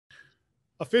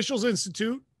Officials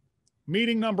Institute,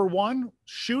 meeting number 1,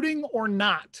 shooting or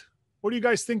not. What do you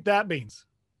guys think that means?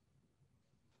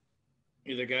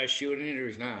 Either guy's shooting it or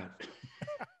he's not.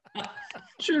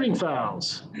 Shooting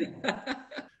fouls.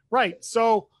 Right.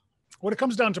 So what it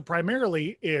comes down to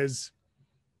primarily is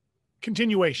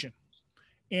continuation.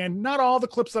 And not all the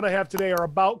clips that I have today are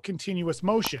about continuous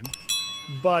motion,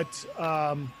 but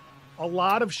a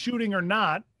lot of shooting or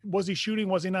not. Was he shooting?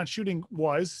 Was he not shooting?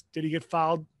 Did he get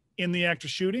fouled in the act of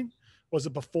shooting? Was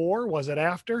it before? Was it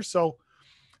after? So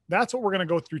that's what we're going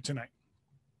to go through tonight.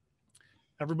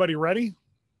 Everybody ready?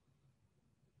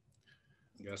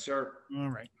 Yes, sir. All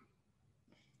right.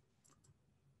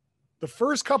 The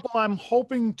first couple I'm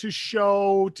hoping to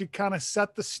show to kind of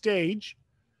set the stage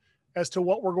as to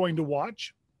what we're going to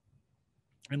watch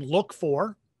and look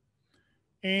for.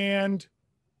 And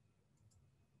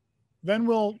then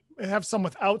we'll have some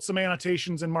without some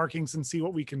annotations and markings and see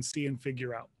what we can see and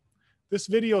figure out. This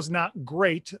video is not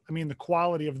great. I mean, the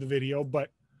quality of the video,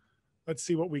 but let's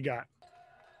see what we got.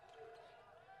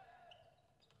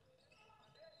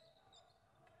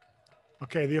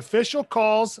 Okay, the official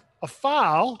calls a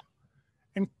foul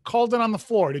and called it on the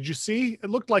floor. Did you see? It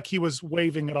looked like he was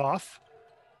waving it off.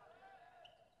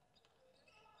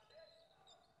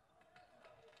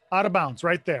 Out of bounds,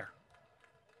 right there.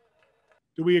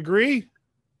 Do we agree?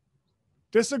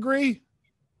 Disagree?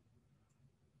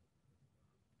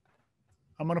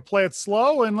 I'm going to play it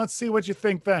slow and let's see what you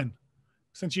think then,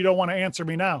 since you don't want to answer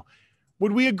me now.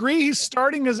 Would we agree he's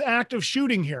starting his active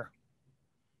shooting here?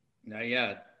 Not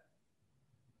yet.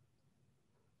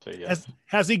 So, yes.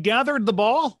 Has he gathered the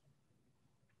ball?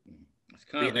 It's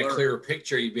kind of in a clearer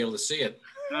picture, you'd be able to see it.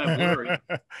 kind of blurry.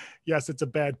 Yes, it's a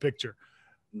bad picture.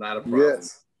 Not a problem.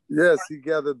 Yes, he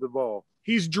gathered the ball.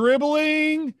 He's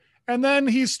dribbling, and then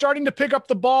he's starting to pick up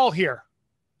the ball here.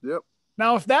 Yep.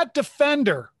 Now, if that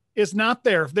defender is not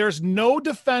there, if there's no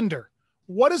defender,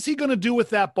 what is he going to do with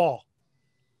that ball?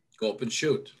 Go up and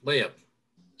shoot. Layup.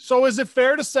 So is it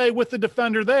fair to say with the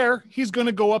defender there, he's going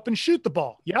to go up and shoot the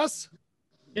ball? Yes?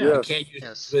 Yeah, Yes. you can't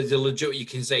use the legit. You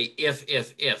can say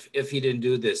if he didn't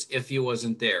do this, if he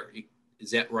wasn't there.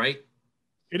 Is that right?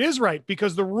 It is right,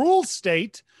 because the rules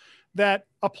state that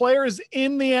a player is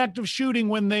in the act of shooting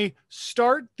when they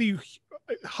start the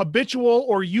habitual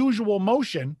or usual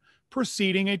motion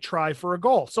preceding a try for a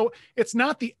goal. So it's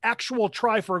not the actual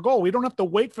try for a goal. We don't have to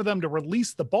wait for them to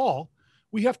release the ball.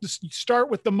 We have to start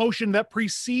with the motion that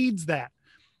precedes that.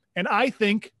 And I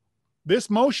think this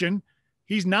motion,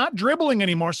 he's not dribbling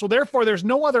anymore. So therefore, there's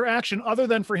no other action other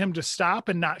than for him to stop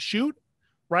and not shoot,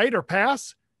 right? Or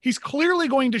pass. He's clearly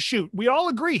going to shoot. We all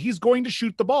agree he's going to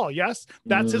shoot the ball. Yes,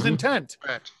 that's his intent.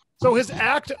 Correct. So his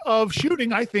act of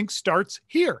shooting, I think, starts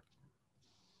here.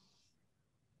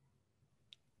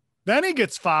 Then he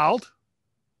gets fouled.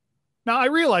 Now, I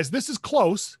realize this is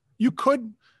close. You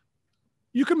could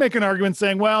make an argument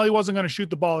saying, well, he wasn't going to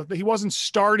shoot the ball. He wasn't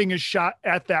starting his shot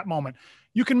at that moment.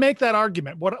 You can make that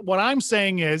argument. What I'm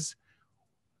saying is,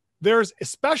 there's,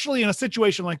 especially in a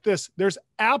situation like this, there's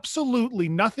absolutely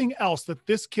nothing else that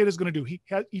this kid is going to do.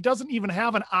 He doesn't even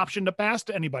have an option to pass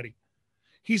to anybody.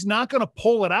 He's not going to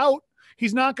pull it out.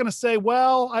 He's not going to say,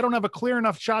 well, I don't have a clear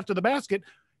enough shot to the basket.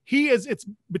 It's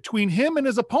between him and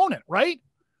his opponent, right?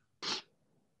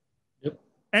 Yep.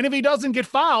 And if he doesn't get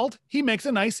fouled, he makes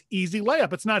a nice, easy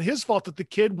layup. It's not his fault that the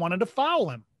kid wanted to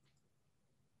foul him.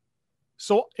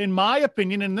 So in my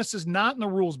opinion, and this is not in the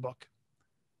rules book,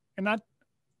 and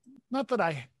not that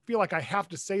I feel like I have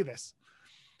to say this,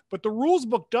 but the rules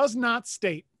book does not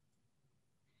state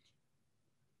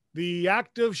the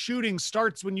act of shooting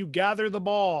starts when you gather the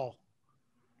ball.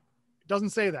 It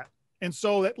doesn't say that. And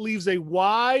so that leaves a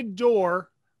wide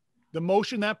door, the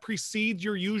motion that precedes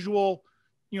your usual,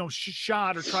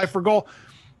 shot or try for goal.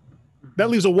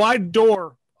 That leaves a wide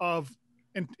door of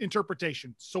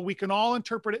interpretation. So we can all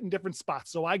interpret it in different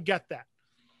spots. So I get that.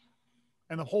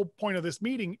 And the whole point of this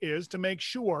meeting is to make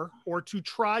sure, or to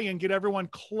try and get everyone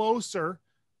closer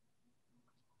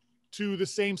to the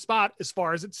same spot as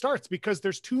far as it starts, because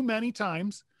there's too many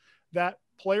times that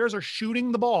players are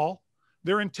shooting the ball.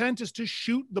 Their intent is to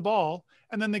shoot the ball,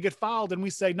 and then they get fouled, and we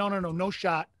say, no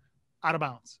shot, out of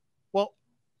bounds. Well,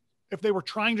 if they were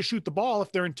trying to shoot the ball,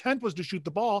 if their intent was to shoot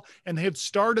the ball and they had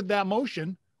started that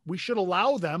motion, we should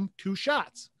allow them 2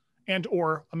 shots and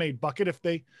or a made bucket if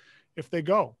they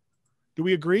go. Do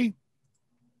we agree?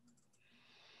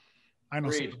 I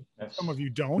know some of you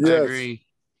don't. Yes. I agree.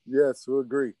 Yes, we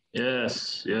agree.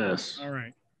 Yes. All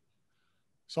right.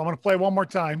 So I'm going to play one more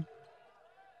time.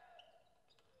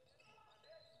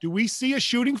 Do we see a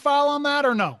shooting foul on that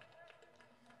or no?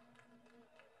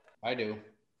 I do.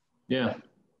 Yeah.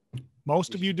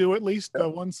 Most of you do, at least the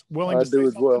ones willing I to say do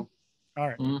as something? well. All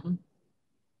right. Mm-hmm.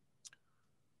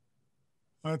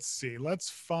 Let's see. Let's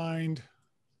find.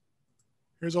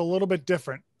 Here's a little bit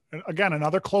different. Again,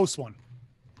 another close one.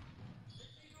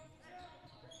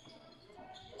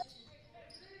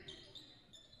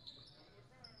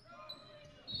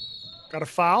 Got a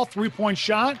foul, 3-point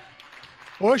shot,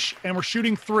 push, and we're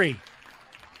shooting 3.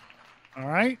 All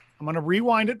right. I'm going to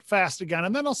rewind it fast again,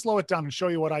 and then I'll slow it down and show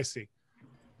you what I see.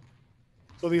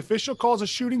 So the official calls a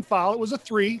shooting foul. It was a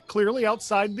 3, clearly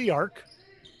outside the arc.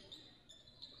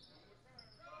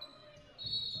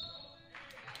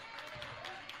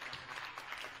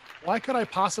 Why could I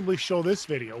possibly show this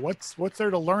video? What's there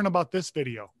to learn about this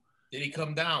video? Did he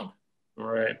come down?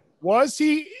 Right. Was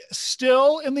he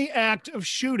still in the act of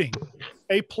shooting?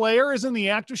 A player is in the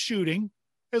act of shooting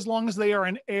as long as they are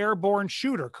an airborne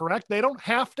shooter, correct? They don't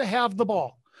have to have the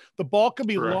ball. The ball could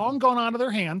be Correct. long gone out of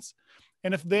their hands.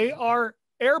 And if they are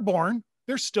airborne,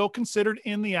 they're still considered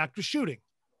in the act of shooting,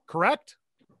 correct?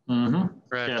 Mm-hmm.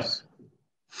 Correct. Yes.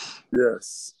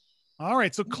 Yes. All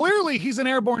right. So clearly he's an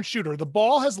airborne shooter. The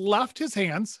ball has left his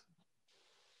hands.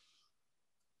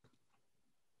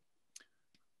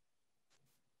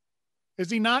 Is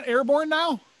he not airborne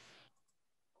now?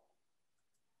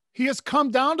 He has come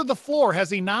down to the floor,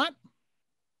 has he not?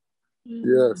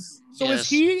 Yes. So is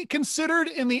he considered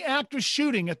in the act of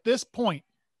shooting at this point?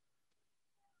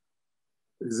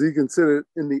 Is he considered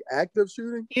in the act of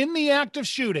shooting? In the act of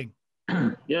shooting.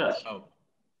 Yes. Oh,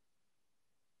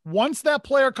 Once that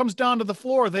player comes down to the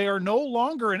floor, they are no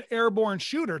longer an airborne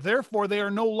shooter. Therefore, they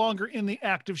are no longer in the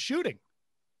act of shooting.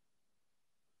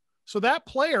 So that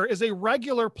player is a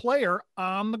regular player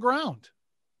on the ground.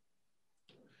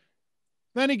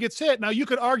 Then he gets hit. Now, you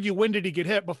could argue, when did he get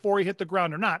hit, before he hit the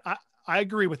ground or not? I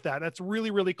agree with that. That's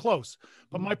really, really close.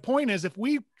 But my point is, if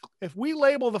we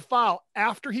label the foul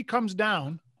after he comes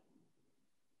down,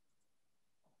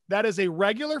 that is a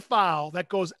regular foul that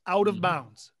goes out of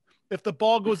bounds. If the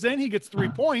ball goes in, he gets 3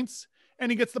 points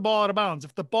and he gets the ball out of bounds.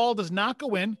 If the ball does not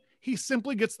go in, he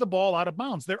simply gets the ball out of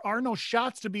bounds. There are no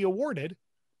shots to be awarded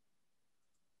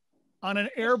on an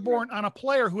airborne, on a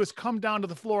player who has come down to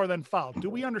the floor then fouled. Do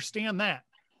we understand that?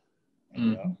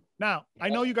 Mm-hmm. Now, I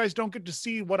know you guys don't get to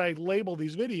see what I label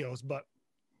these videos, but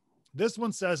this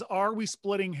one says, are we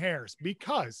splitting hairs?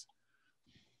 Because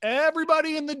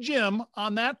everybody in the gym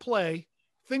on that play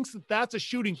thinks that that's a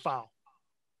shooting foul.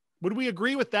 Would we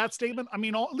agree with that statement? I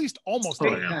mean, at least almost. Oh,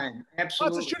 Oh, yeah.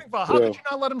 Absolutely. that's a shooting foul. How could you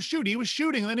not let him shoot? He was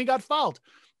shooting and then he got fouled.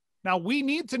 Now, we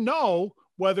need to know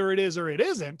whether it is or it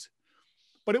isn't,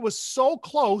 but it was so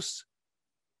close.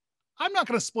 I'm not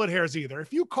going to split hairs either.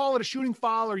 If you call it a shooting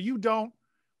foul or you don't,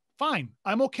 fine.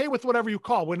 I'm okay with whatever you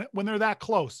call when they're that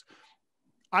close.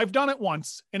 I've done it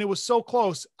once and it was so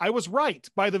close. I was right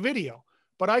by the video,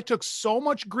 but I took so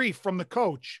much grief from the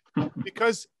coach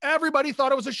because everybody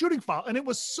thought it was a shooting foul and it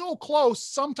was so close.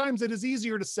 Sometimes it is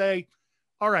easier to say,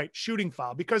 all right, shooting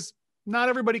foul, because not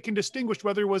everybody can distinguish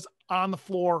whether it was on the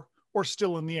floor or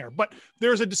still in the air, but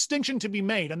there's a distinction to be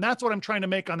made. And that's what I'm trying to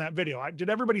make on that video. Did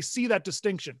everybody see that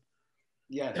distinction?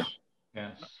 Yes.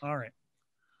 Yes. All right.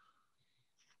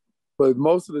 But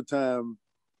most of the time,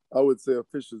 I would say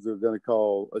officials are going to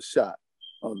call a shot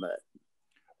on that.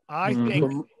 I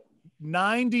think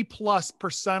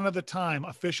 90+% of the time,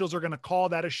 officials are going to call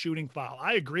that a shooting foul.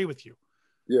 I agree with you.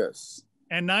 Yes.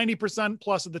 And 90%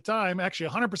 plus of the time, actually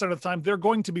 100% of the time, they're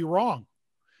going to be wrong.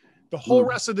 The whole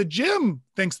rest of the gym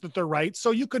thinks that they're right.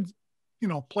 So you could,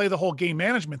 play the whole game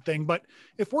management thing. But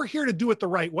if we're here to do it the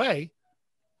right way,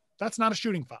 that's not a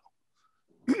shooting foul.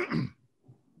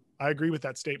 I agree with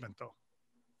that statement, though.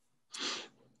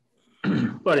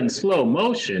 But in slow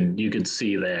motion, you could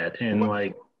see that.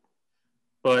 And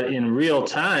but in real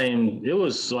time, it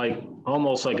was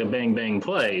almost like a bang bang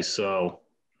play. So,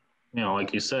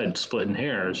 like you said, splitting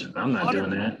hairs. I'm not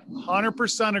doing that.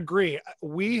 100% agree.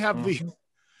 We have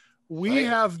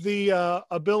the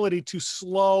ability to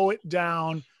slow it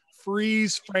down,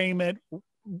 freeze frame it,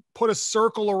 put a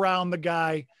circle around the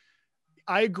guy.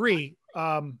 I agree.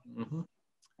 I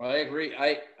agree.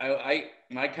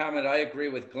 My comment, I agree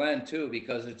with Glenn too,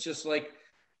 because it's just like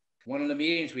one of the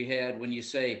meetings we had when you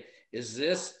say, is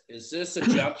this a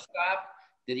jump stop?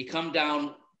 Did he come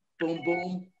down, boom,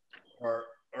 boom, or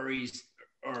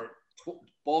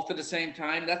both at the same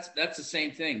time? That's the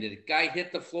same thing. Did the guy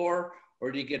hit the floor or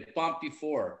did he get bumped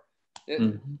before?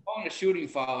 Calling a shooting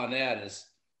foul on that is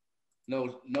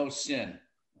no sin,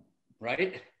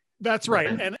 right? That's right.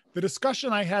 And the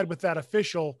discussion I had with that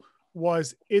official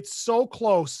was, it's so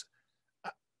close.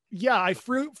 yeah, I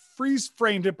freeze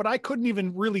framed it, but I couldn't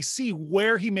even really see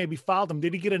where he maybe fouled him.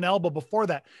 Did he get an elbow before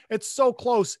that? It's so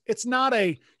close. It's not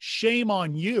a shame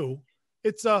on you.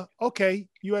 It's a, okay,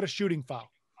 you had a shooting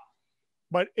foul.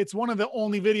 But it's one of the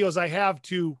only videos I have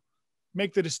to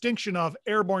make the distinction of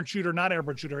airborne shooter, not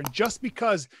airborne shooter. And just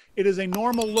because it is a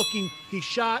normal looking, he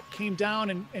shot, came down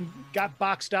and got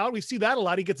boxed out. We see that a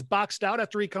lot. He gets boxed out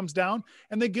after he comes down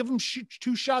and they give him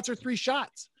 2 shots or 3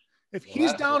 shots. If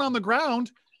he's down on the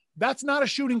ground, that's not a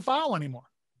shooting foul anymore.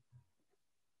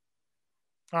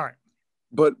 All right.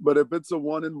 But if it's a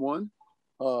 1-and-1,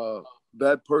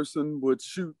 that person would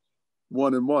shoot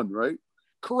 1-and-1, right?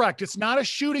 Correct. It's not a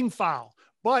shooting foul,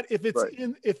 but if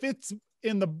it's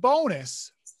in the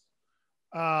bonus,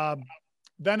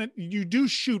 then you do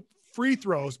shoot free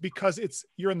throws because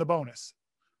you're in the bonus,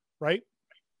 right?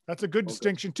 That's a good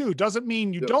distinction too. Doesn't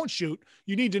mean you don't shoot.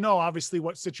 You need to know obviously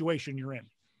what situation you're in.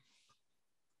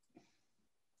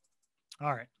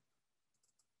 All right.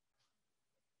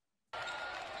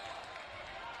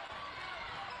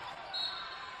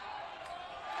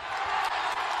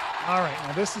 All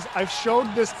right. Now I've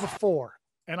showed this before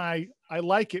and I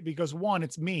like it because one,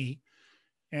 it's me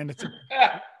and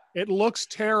it looks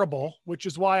terrible, which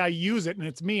is why I use it and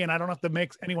it's me and I don't have to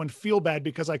make anyone feel bad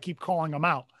because I keep calling them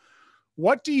out.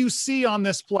 What do you see on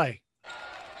this play?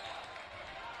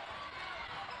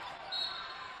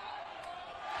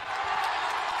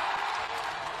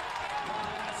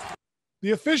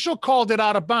 The official called it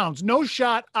out of bounds. No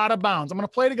shot, out of bounds. I'm going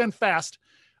to play it again fast.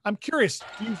 I'm curious.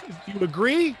 Do you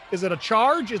agree? Is it a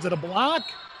charge? Is it a block?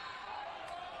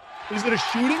 Is it a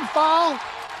shooting foul?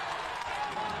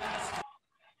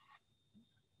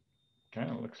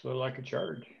 Kind of looks a little like a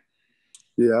charge.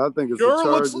 Yeah, I think it's a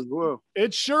charge as well.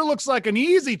 It sure looks like an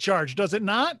easy charge, does it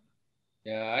not?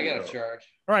 Yeah, I got a charge.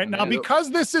 All right. Now, because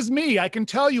this is me, I can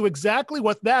tell you exactly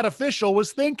what that official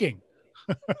was thinking.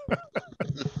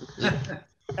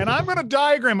 And I'm going to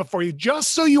diagram it for you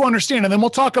just so you understand. And then we'll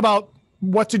talk about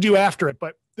what to do after it.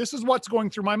 But this is what's going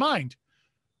through my mind.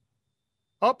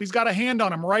 Oh, he's got a hand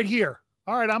on him right here.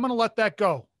 All right, I'm going to let that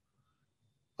go.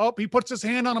 Oh, he puts his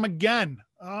hand on him again.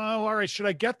 Oh, all right. Should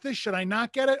I get this? Should I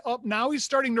not get it? Oh, now he's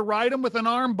starting to ride him with an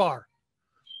arm bar.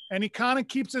 And he kind of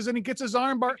and he gets his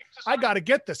arm bar. I got to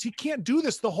get this. He can't do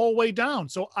this the whole way down.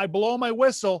 So I blow my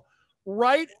whistle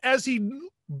right as he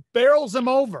barrels him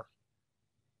over.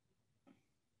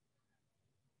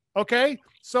 Okay.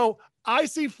 So I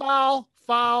see foul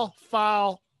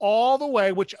all the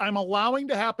way, which I'm allowing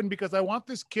to happen because I want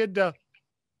this kid to,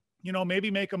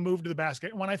 maybe make a move to the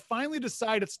basket. And when I finally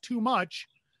decide it's too much,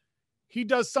 he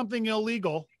does something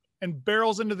illegal and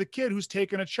barrels into the kid who's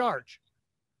taken a charge.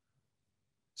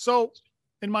 So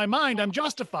in my mind, I'm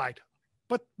justified.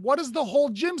 But what does the whole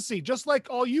gym see? Just like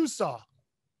all you saw.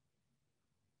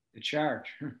 The charge.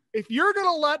 If you're going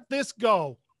to let this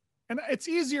go, and it's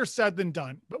easier said than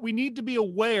done, but we need to be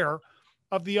aware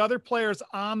of the other players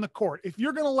on the court. If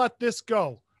you're going to let this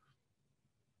go,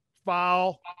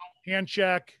 foul, hand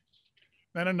check,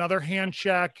 then another hand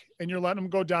check, and you're letting them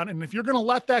go down. And if you're going to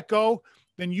let that go,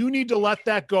 then you need to let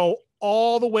that go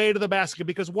all the way to the basket,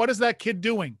 because what is that kid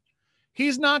doing?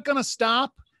 He's not going to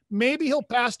stop. Maybe he'll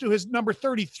pass to his number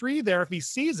 33 there if he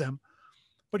sees him,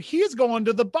 but he's going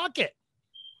to the bucket.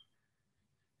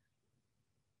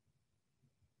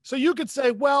 So you could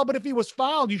say, well, but if he was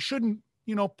fouled, you shouldn't,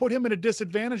 put him at a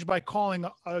disadvantage by calling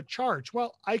a charge.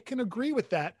 Well, I can agree with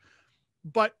that.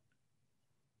 But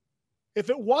if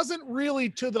it wasn't really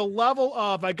to the level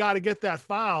of, I got to get that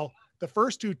foul the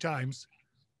first 2 times,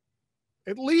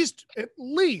 at least,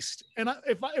 and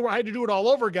if I had to do it all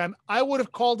over again, I would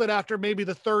have called it after maybe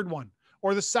the 3rd one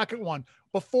or the 2nd one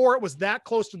before it was that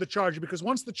close to the charge, because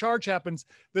once the charge happens,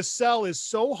 the sell is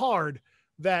so hard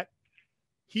that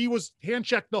he was hand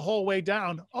checked the whole way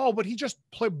down. Oh, but he just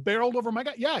barreled over my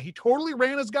guy. Yeah, he totally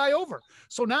ran his guy over.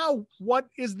 So now what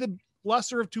is the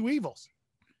lesser of 2 evils?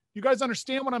 You guys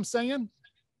understand what I'm saying?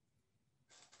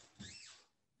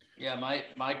 Yeah,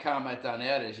 my comment on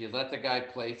that is you let the guy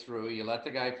play through,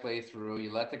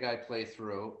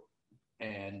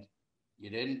 and you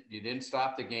didn't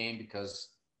stop the game because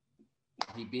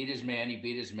he beat his man,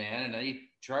 and then he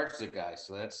charged the guy.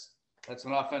 So that's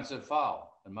an offensive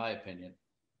foul, in my opinion.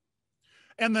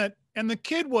 And the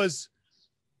kid was,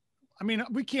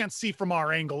 we can't see from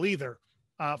our angle either,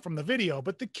 from the video,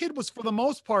 but the kid was for the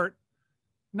most part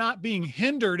not being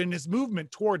hindered in his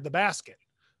movement toward the basket,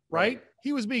 right?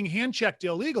 He was being hand checked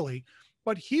illegally,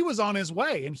 but he was on his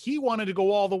way and he wanted to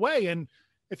go all the way. And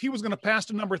if he was going to pass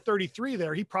to number 33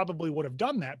 there, he probably would have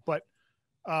done that. But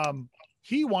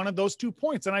he wanted those 2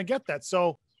 points, and I get that.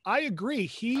 So I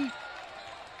agree.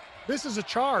 This is a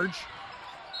charge.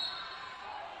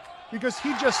 because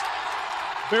he just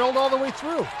barreled all the way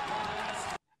through.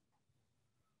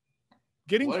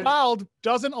 Getting fouled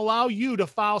doesn't allow you to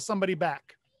foul somebody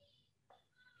back.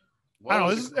 I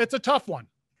don't know. It's a tough one.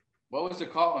 What was the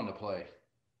call on the play?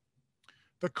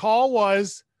 The call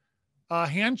was a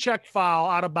hand check foul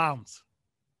out of bounds.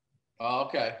 Oh,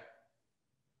 okay.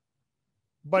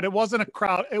 But it wasn't a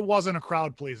crowd. It wasn't a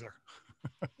crowd pleaser.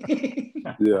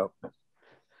 Yeah.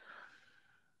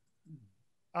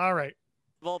 All right.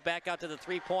 Back out to the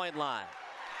three-point line.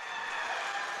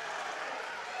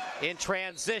 In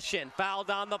transition,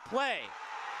 fouled on the play.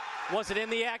 Was it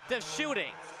in the act of shooting?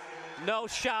 No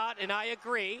shot, and I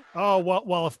agree. Oh,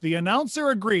 well, if the announcer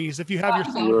agrees, if you have your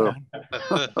sound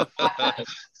on,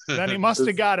 then he must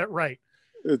have got it right.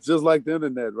 It's just like the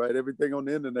internet, right? Everything on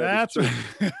the internet. That's right.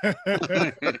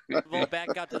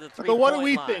 Back out to the three-point So what do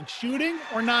we line. think? Shooting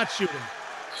or not shooting?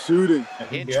 Shooting.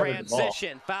 In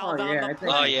transition, fouled on the play.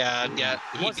 Oh, yeah.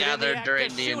 He Was it in the gathered act during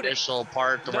of the shooting? initial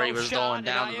part to where he was shot, going and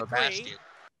down I to the agree. basket.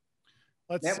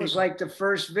 Let's That see. was like the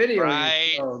first video. Right,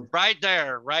 you showed. right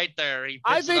there. He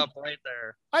I picks it think- up right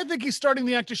there. I think he's starting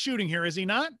the act of shooting here, is he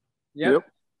not? Yep.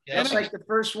 Yeah, That's like the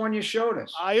first one you showed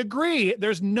us. I agree.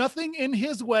 There's nothing in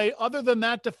his way other than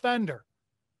that defender.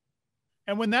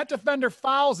 And when that defender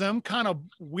fouls him, kind of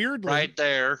weirdly, right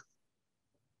there.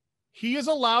 he is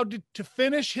allowed to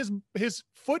finish his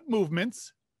foot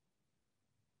movements.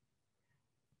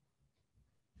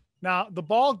 Now, did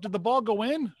the ball go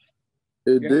in?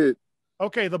 It Yeah. did.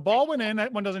 Okay, the ball went in.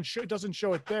 That one doesn't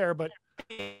show it there, but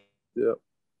Yep.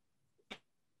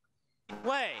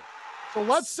 Play. so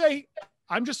let's say,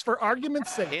 I'm just for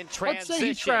argument's sake, In let's say he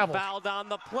transition, traveled. fouled on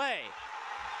the play.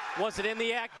 Was it in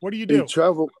the act? What do you He do?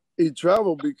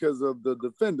 traveled because of the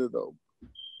defender, though.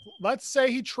 Let's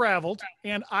say he traveled,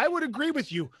 and I would agree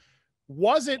with you.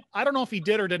 Was it, I don't know if he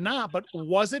did or did not, but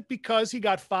was it because he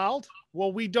got fouled?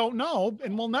 Well, we don't know,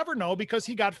 and we'll never know because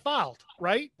he got fouled,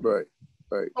 right? Right.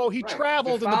 Oh, he Right.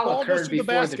 traveled, The and the foul ball goes occurred through the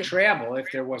before the basket. travel,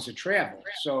 if there was a travel.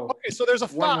 So Okay, so there's a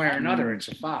one foul. way or another, it's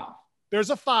a foul. There's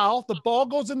a foul. The ball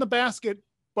goes in the basket,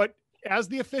 but as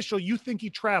the official, you think he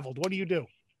traveled. What do you do?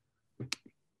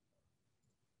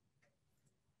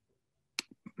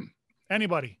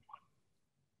 Anybody?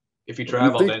 If he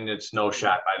traveled, think- then it's no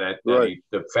shot by that. Right.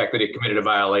 The fact that he committed a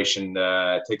violation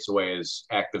takes away his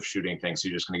active shooting thing. So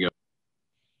you're just going to give.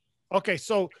 Okay,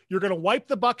 so you're going to wipe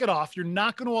the bucket off. You're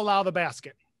not going to allow the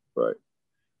basket. Right.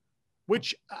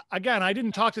 Which, again, I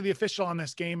didn't talk to the official on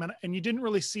this game, and you didn't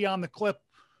really see on the clip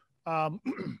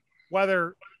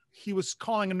whether he was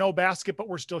calling a no basket, but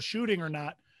we're still shooting or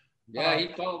not. Yeah, he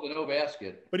called the no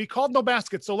basket. But he called no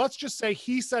basket. So let's just say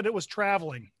he said it was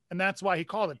traveling, and that's why he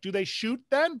called it. Do they shoot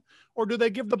then, or do they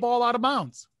give the ball out of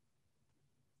bounds?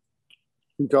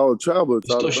 He called it travel.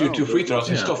 It's out Still of shoot bounds. 2 free throws.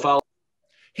 He Yeah. still foul.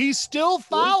 He still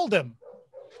fouled him.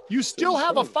 You still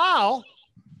have a foul.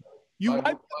 You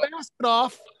wipe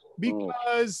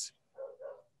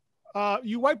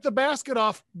the basket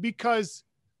off because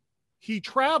he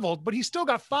traveled, but he still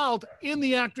got fouled in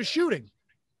the act of shooting.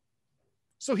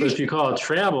 So But if you call it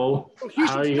travel, he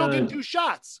how are should you still going get to? 2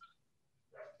 shots.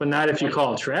 But not if you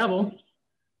call it travel.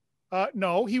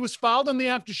 No, he was fouled in the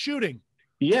act of shooting.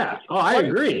 Yeah. Oh, I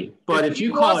agree. But if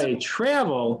you call it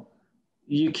travel,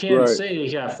 you can't Right. say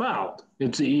he got fouled.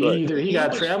 It's Right. either he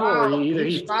got was travel fouled. or either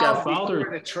He's he got fouled before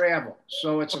or the travel.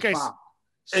 So it's Okay, a foul.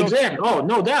 So exactly. Oh,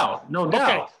 no doubt, no Okay,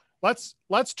 doubt.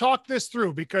 let's talk this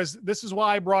through because this is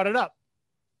why I brought it up.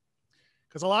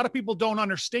 Because a lot of people don't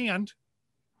understand,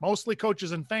 mostly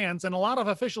coaches and fans, and a lot of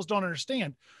officials don't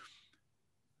understand.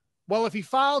 Well, if he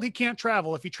fouled, he can't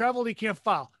travel. If he traveled, he can't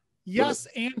foul. Yes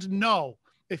and no.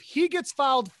 If he gets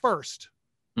fouled first,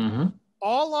 Mm-hmm.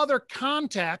 all other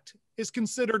contact is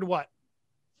considered what?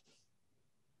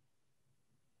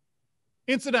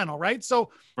 Incidental, right?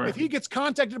 So Right. if he gets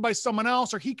contacted by someone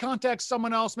else or he contacts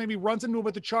someone else, maybe runs into him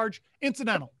with a charge,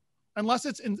 incidental. Unless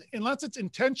it's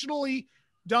intentionally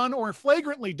done or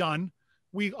flagrantly done,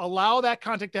 we allow that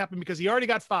contact to happen because he already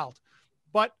got fouled.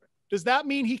 But does that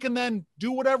mean he can then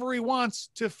do whatever he wants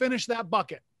to finish that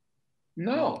bucket?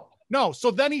 No. No.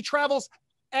 So then he travels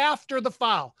after the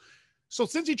foul. So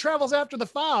since he travels after the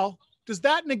foul, does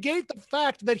that negate the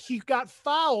fact that he got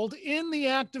fouled in the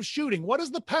act of shooting? What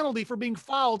is the penalty for being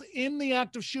fouled in the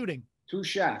act of shooting? 2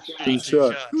 shots. 2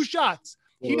 shots. 2 shots.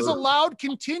 He is allowed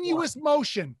continuous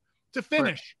motion to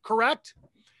finish, correct?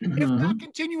 If Mm-hmm. that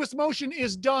continuous motion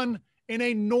is done in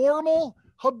a normal,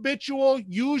 habitual,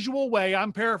 usual way,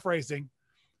 I'm paraphrasing,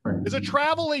 is a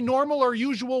travel a normal or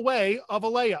usual way of a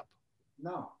layup?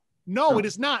 No. No, it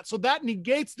is not. So that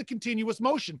negates the continuous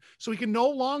motion. So he can no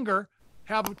longer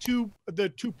have the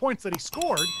 2 points that he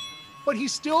scored. but he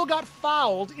still got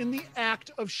fouled in the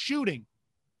act of shooting.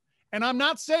 And I'm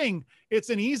not saying it's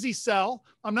an easy sell.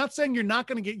 I'm not saying you're not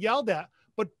going to get yelled at,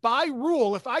 but by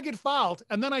rule, if I get fouled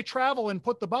and then I travel and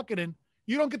put the bucket in,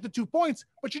 you don't get the 2 points,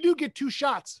 but you do get 2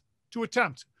 shots to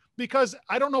attempt, because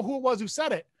I don't know who it was who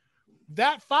said it.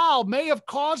 That foul may have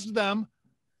caused them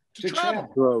to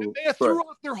travel. They may have threw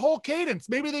off their whole cadence.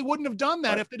 Maybe they wouldn't have done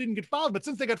that if they didn't get fouled, but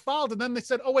since they got fouled and then they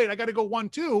said, oh wait, I got to go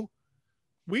 1-2.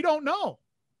 We don't know.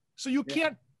 So you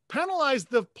can't penalize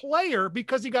the player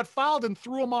because he got fouled and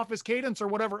threw him off his cadence or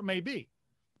whatever it may be.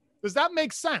 Does that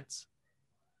make sense?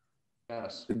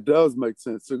 Yes. It does make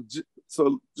sense.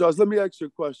 So Josh, let me ask you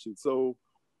a question. So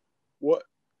what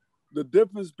the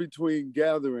difference between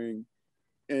gathering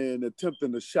and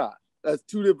attempting a shot? That's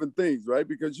 2 different things, right?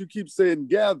 Because you keep saying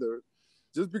gather.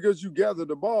 Just because you gather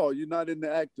the ball, you're not in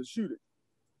the act of shooting.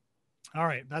 All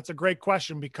right. That's a great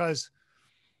question, because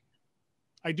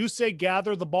I do say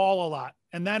gather the ball a lot,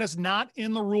 and that is not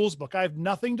in the rules book. I have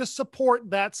nothing to support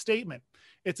that statement.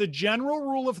 It's a general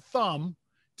rule of thumb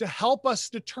to help us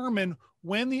determine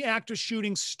when the act of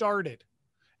shooting started.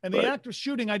 And the act of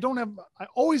shooting, I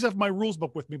always have my rules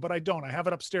book with me, but I don't. I have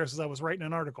it upstairs as I was writing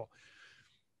an article.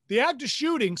 The act of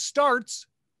shooting starts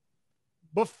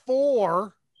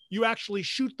before you actually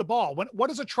shoot the ball. What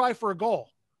is a try for a goal?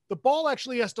 The ball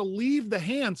actually has to leave the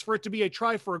hands for it to be a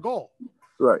try for a goal.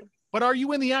 Right. But are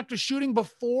you in the act of shooting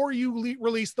before you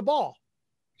release the ball?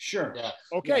 Sure. Yeah.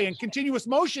 Okay. And continuous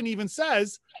motion even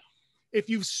says, if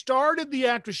you've started the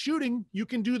act of shooting, you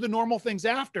can do the normal things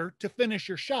after to finish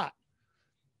your shot.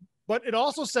 But it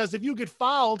also says if you get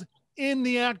fouled in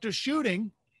the act of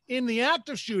shooting,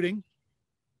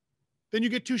 then you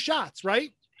get 2 shots,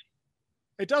 right?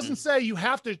 It doesn't say you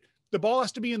have to, the ball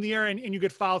has to be in the air and you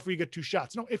get fouled for you get 2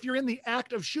 shots. No, if you're in the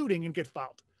act of shooting and get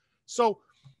fouled. So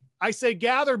I say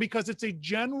gather because it's a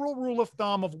general rule of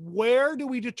thumb of where do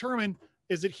we determine,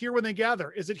 is it here when they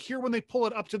gather? Is it here when they pull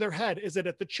it up to their head? Is it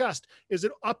at the chest? Is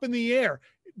it up in the air?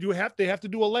 They have to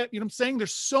do a let, you know what I'm saying?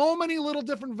 There's so many little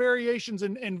different variations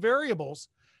and variables,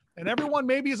 and everyone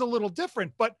maybe is a little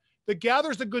different, but the gather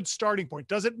is a good starting point.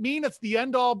 Does it mean it's the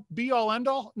end all, be all, end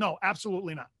all? No,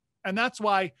 absolutely not. And that's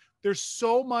why there's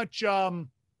so much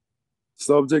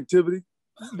subjectivity.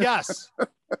 Yes,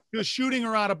 the shooting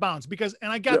or out of bounds, because,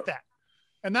 and I get that.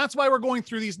 And that's why we're going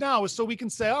through these now, is so we can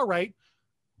say, all right,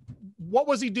 what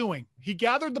was he doing? He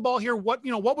gathered the ball here. What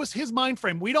was his mind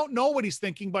frame? We don't know what he's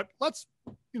thinking, but let's,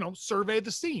 survey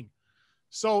the scene.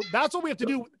 So that's what we have to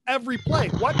do with every play.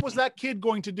 What was that kid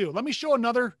going to do? Let me show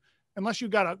another, unless you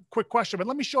got a quick question, but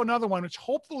let me show another one, which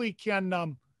hopefully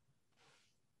can,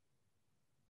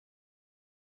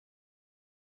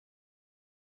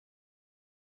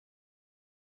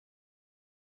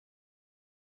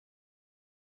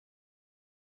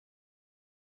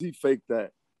 He faked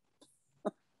that.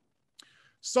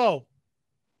 So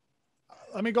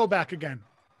let me go back again.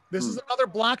 This is another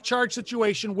block charge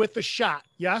situation with the shot.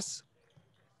 Yes.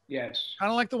 Yes.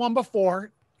 Kind of like the one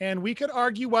before. And we could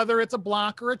argue whether it's a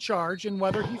block or a charge and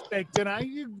whether he faked it.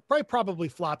 You probably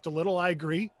flopped a little. I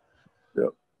agree.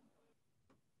 Yep.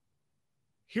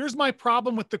 Here's my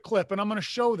problem with the clip. And I'm going to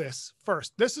show this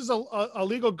first. This is a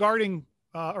legal guarding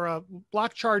or a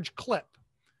block charge clip.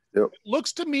 Yep. It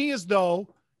looks to me as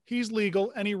though he's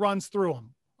legal and he runs through him.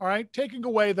 All right. Taking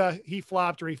away the he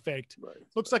flopped or he faked. Right.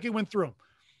 Looks like he went through him.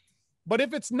 But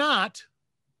if it's not,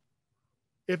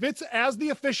 if it's as the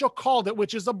official called it,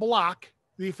 which is a block,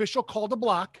 the official called a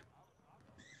block.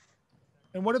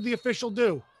 And what did the official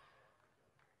do?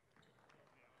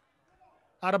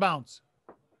 Out of bounds.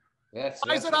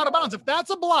 Why is it out of bounds? If that's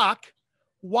a block,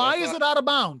 why is it out of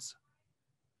bounds?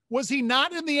 Was he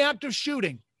not in the act of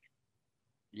shooting?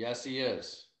 Yes, he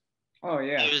is. Oh,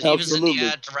 yeah. He was in the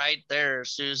act right there as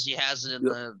soon as he has it in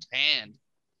the hand.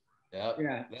 Yep.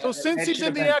 Yeah. So since he's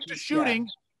in the act of shooting,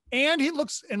 and he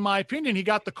looks, in my opinion, he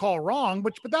got the call wrong,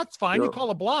 but that's fine. Yep. You call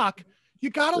a block. You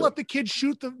got to let the kid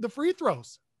shoot the free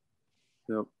throws.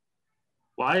 Yep.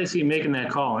 Why is he making that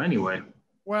call anyway?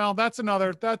 Well, that's not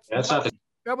the.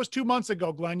 That was 2 months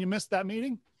ago, Glenn. You missed that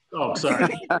meeting? Oh,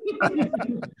 sorry.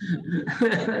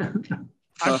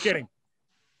 I'm kidding.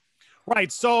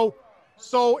 Right. So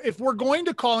if we're going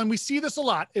to call, and we see this a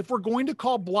lot, if we're going to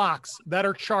call blocks that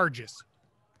are charges,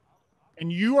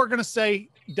 and you are going to say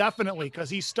definitely because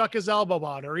he stuck his elbow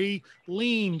out or he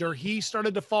leaned or he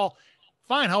started to fall,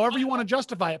 fine, however you want to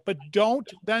justify it, but don't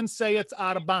then say it's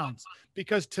out of bounds.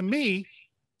 Because to me,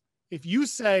 if you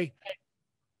say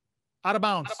out of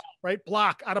bounds, right?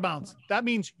 Block, out of bounds. That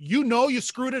means you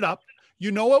screwed it up.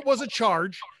 You know it was a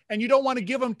charge, and you don't want to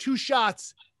give him 2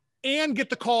 shots and get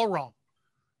the call wrong.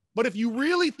 But if you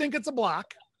really think it's a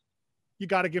block, you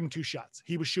got to give him 2 shots.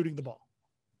 He was shooting the ball.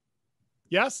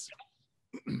 Yes?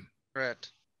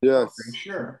 Correct. Yes. For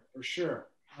sure. For sure.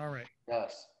 All right.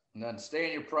 Yes. And then stay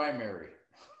in your primary.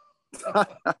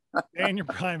 Stay in your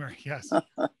primary. Yes. All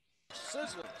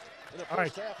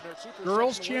right.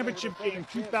 Girls Championship game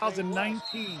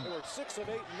 2019.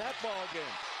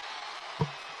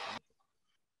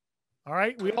 All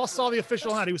right. We all saw the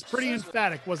official on. He was pretty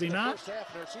emphatic, was he not?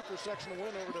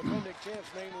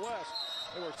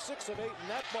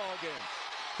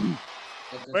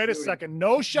 Wait a second.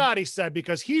 No shot, he said,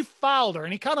 because he fouled her,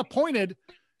 and he kind of pointed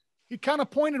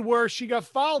where she got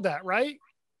fouled at, right?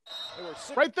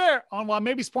 Right there. Well,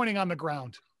 maybe he's pointing on the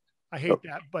ground. I hate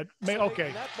that, but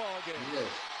okay.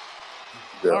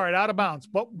 Yeah. All right, out of bounds.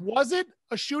 But was it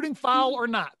a shooting foul or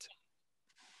not?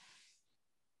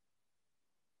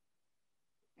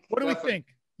 What do we think?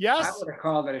 I Yes? would have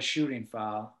called it a shooting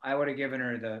foul. I would have given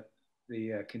her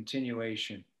the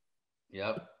continuation.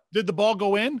 Yep. Did the ball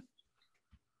go in?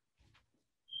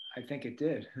 I think it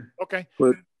did. Okay.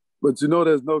 But you know,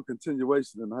 there's no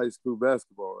continuation in high school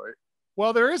basketball, right?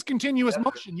 Well, there is continuous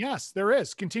motion. Yes, there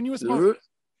is continuous motion.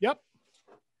 Yep.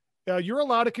 You're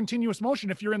allowed a continuous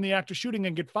motion if you're in the act of shooting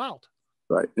and get fouled.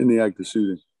 Right. In the act of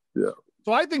shooting. Yeah.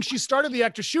 So I think she started the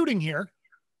act of shooting here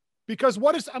because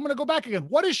I'm going to go back again.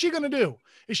 What is she going to do?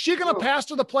 Is she going to pass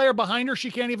to the player behind her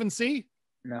she can't even see?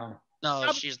 No.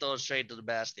 No, she's going straight to the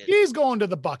basket. He's going to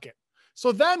the bucket.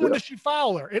 So then when does she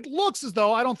foul her? It looks as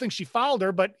though I don't think she fouled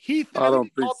her, but I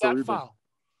don't think called that foul.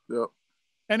 Yep.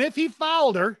 And if he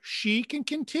fouled her, she can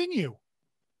continue.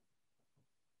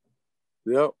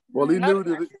 Yep. Well, he knew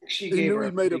that He he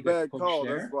made a bad call.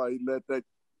 There. That's why he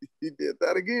did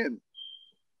that again.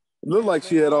 It looked like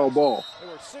she had all ball.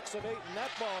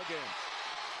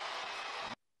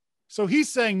 So he's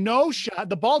saying no shot.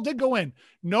 The ball did go in.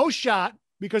 No shot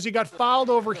because he got fouled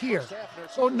over here.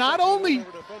 So not only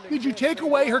did you take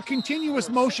away her continuous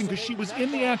motion because she was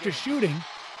in the act of shooting,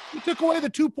 you took away the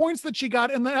 2 points that she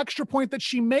got and the extra point that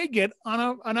she may get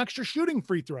on an extra shooting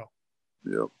free throw.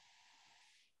 Yep.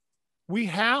 We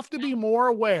have to be more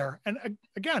aware. And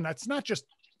again, that's not just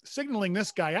signaling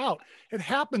this guy out. It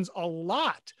happens a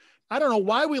lot. I don't know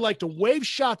why we like to wave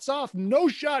shots off. No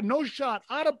shot,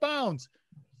 out of bounds.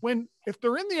 When if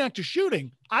they're in the act of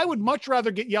shooting, I would much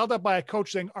rather get yelled at by a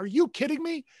coach saying, "Are you kidding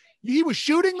me? He was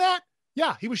shooting that?"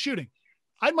 Yeah, he was shooting.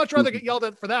 I'd much rather get yelled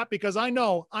at for that because I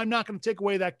know I'm not going to take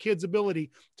away that kid's ability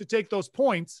to take those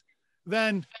points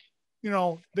than,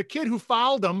 the kid who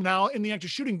fouled him now in the act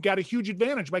of shooting got a huge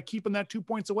advantage by keeping that 2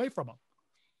 points away from him.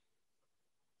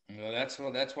 That's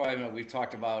why we've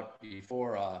talked about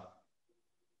before,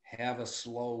 have a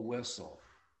slow whistle.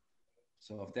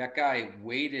 So if that guy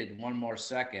waited one more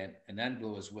second and then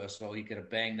blew his whistle, he could have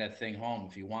banged that thing home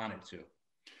if he wanted to.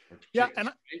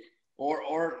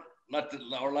 Or let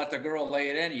the girl lay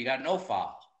it in. You got no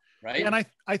foul, right? And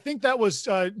I think that was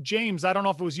James. I don't know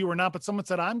if it was you or not, but someone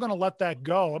said, "I'm going to let that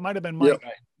go." It might have been Mike. Yep.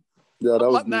 Yeah,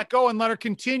 I'm letting that go and let her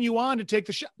continue on to take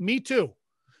the shot. Me too.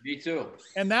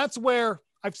 And that's where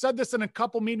I've said this in a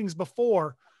couple meetings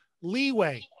before.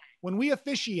 Leeway. When we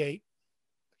officiate,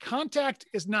 contact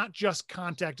is not just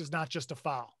a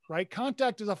foul, right?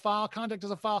 Contact is a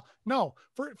foul. No,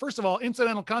 first of all,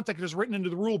 incidental contact is written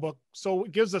into the rule book, so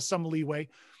it gives us some leeway.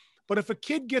 But if a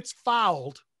kid gets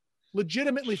fouled,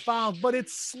 legitimately fouled, but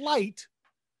it's slight,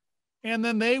 and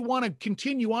then they want to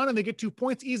continue on and they get 2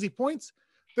 points, easy points,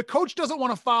 the coach doesn't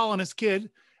want to foul on his kid,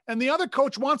 and the other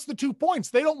coach wants the 2 points.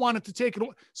 They don't want it to take it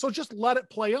away. So just let it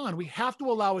play on. We have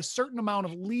to allow a certain amount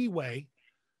of leeway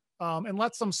and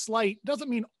let some slight, doesn't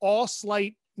mean all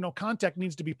slight, contact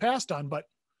needs to be passed on, but,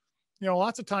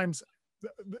 lots of times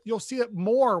you'll see it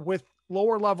more with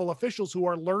lower level officials who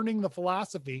are learning the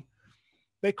philosophy.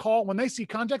 They call, when they see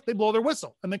contact, they blow their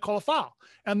whistle and they call a foul,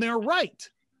 and they're right.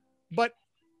 But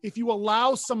if you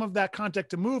allow some of that contact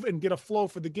to move and get a flow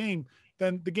for the game,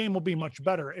 then the game will be much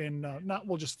better, and not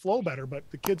will just flow better, but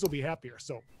the kids will be happier.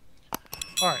 So,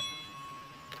 all right.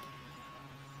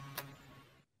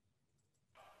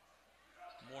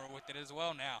 Moore with it as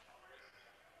well now.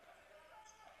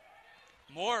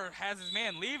 Moore has his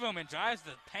man leave him and drives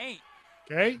the paint.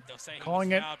 Okay,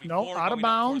 calling it, no, out of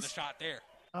bounds.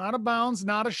 Out of bounds,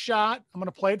 not a shot. I'm going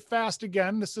to play it fast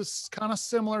again. This is kind of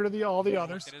similar to all the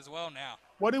others. It as well now.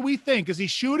 What do we think? Is he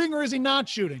shooting or is he not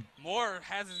shooting? Moore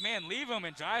has his man leave him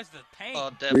and drives the paint. Oh,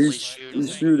 definitely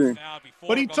He's shooting.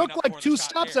 But he took like 2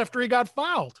 steps after he got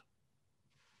fouled.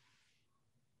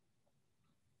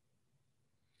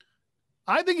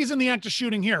 I think he's in the act of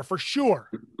shooting here for sure.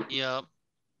 Yep.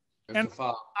 And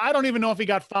I don't even know if he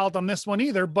got fouled on this one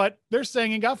either, but they're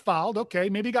saying he got fouled. Okay,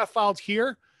 maybe he got fouled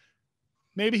here.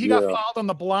 Maybe he got fouled on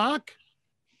the block.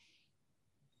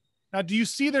 Now, do you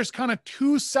see there's kind of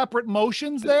two separate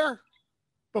motions there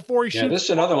before he shoots? Yeah, this is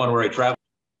another one where he traveled.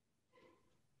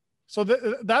 So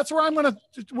that's where I'm going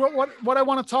to, what I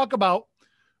want to talk about.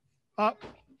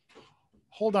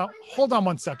 Hold on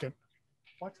 1 second.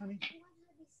 What, honey?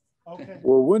 Okay.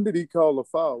 Well, when did he call the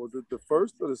foul? Was it the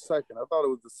first or the second? I thought it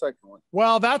was the second one.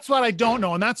 Well, that's what I don't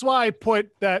know. And that's why I put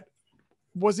that.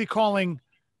 Was he calling,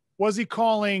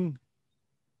 come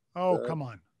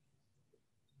on.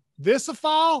 This a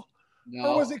foul? No.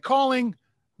 Or was it calling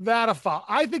that a foul?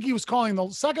 I think he was calling the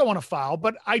second one a foul,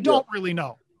 but I don't really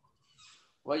know.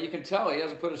 Well, you can tell he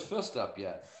hasn't put his fist up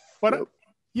yet. But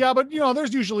yeah, but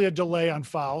there's usually a delay on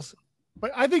fouls.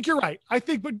 But I think you're right. I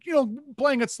think, but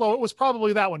playing it slow, it was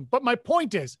probably that one. But my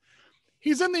point is,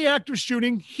 he's in the act of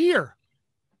shooting here.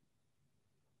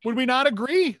 Would we not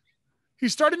agree?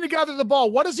 He's starting to gather the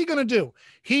ball. What is he going to do?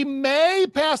 He may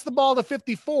pass the ball to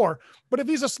 54, but if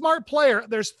he's a smart player,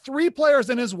 there's 3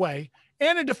 players in his way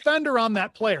and a defender on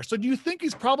that player. So do you think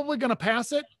he's probably going to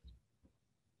pass it?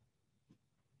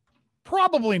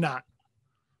 Probably not.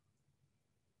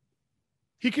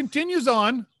 He continues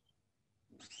on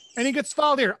and he gets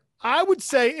fouled here. I would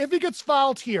say if he gets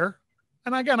fouled here,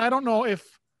 and again, I don't know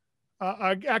if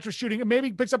actor shooting, maybe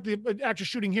he picks up the actor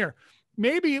shooting here.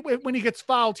 Maybe when he gets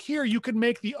fouled here, you could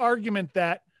make the argument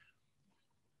that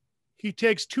he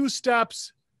takes 2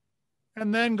 steps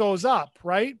and then goes up,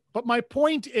 right? But my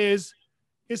point is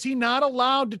he not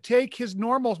allowed to take his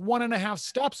normal 1.5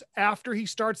 steps after he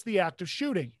starts the act of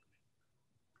shooting?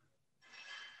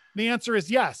 The answer is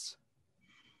yes.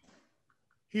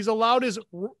 He's allowed his,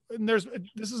 and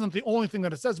this isn't the only thing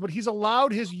that it says, but he's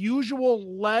allowed his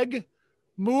usual leg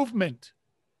movement.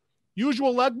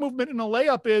 Usual leg movement in a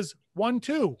layup is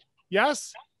 1-2.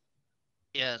 Yes?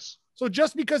 Yes. So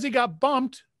just because he got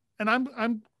bumped, and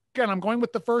I'm going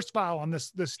with the first foul on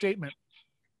this statement.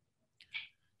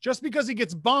 Just because he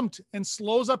gets bumped and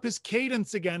slows up his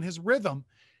cadence again, his rhythm,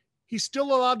 he's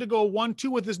still allowed to go 1-2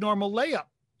 with his normal layup.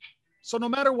 So no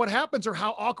matter what happens or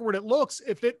how awkward it looks,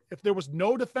 if there was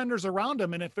no defenders around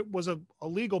him and if it was a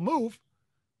legal move,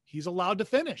 he's allowed to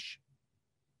finish.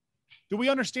 Do we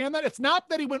understand that? It's not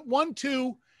that he went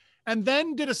 1-2 and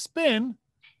then did a spin.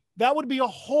 That would be a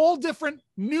whole different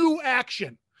new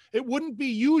action. It wouldn't be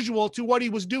usual to what he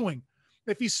was doing.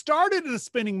 If he started in a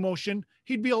spinning motion,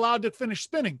 he'd be allowed to finish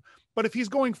spinning. But if he's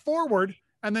going forward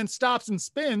and then stops and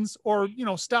spins, or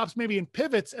stops maybe and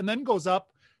pivots and then goes up,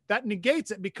 that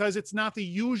negates it because it's not the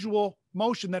usual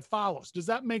motion that follows. Does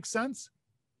that make sense?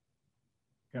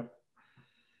 Yep.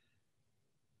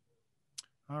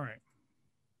 All right.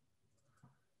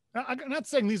 Now, I'm not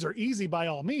saying these are easy by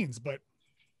all means, but.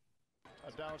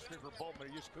 A downstream for Boltman.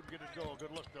 He just couldn't get it going.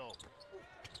 Good look, though.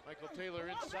 Michael Taylor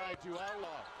inside to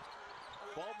Outlaw.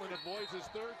 Boltman avoids his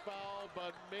 3rd foul,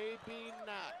 but maybe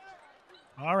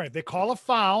not. All right. They call a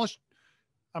foul.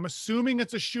 I'm assuming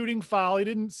it's a shooting foul. He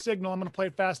didn't signal. I'm going to play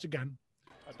it fast again.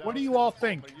 What do you all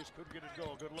think? He just couldn't get it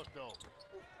going. Good look, though.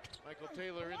 Michael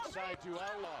Taylor inside to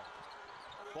Outlaw.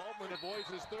 Boltman avoids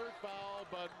his 3rd foul,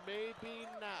 but maybe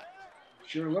not.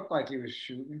 Sure looked like he was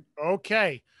shooting.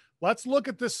 Okay. Let's look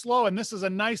at this slow. And this is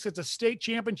it's a state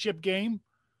championship game.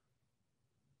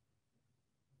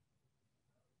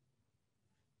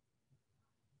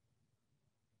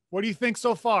 What do you think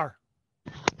so far?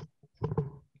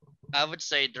 I would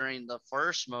say during the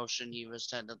first motion, he was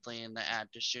technically in the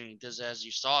act of shooting because, as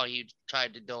you saw, he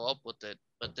tried to go up with it,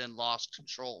 but then lost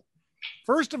control.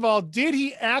 First of all, did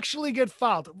he actually get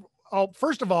fouled? Oh,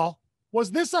 first of all,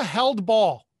 was this a held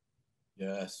ball?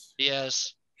 Yes.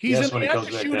 Yes. He's Yes, in when the he act goes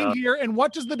of back shooting down. here, and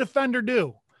what does the defender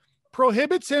do?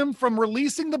 Prohibits him from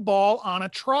releasing the ball on a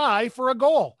try for a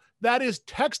goal. That is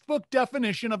textbook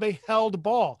definition of a held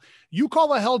ball. You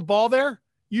call a held ball there,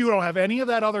 you don't have any of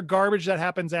that other garbage that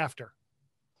happens after.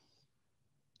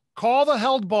 Call the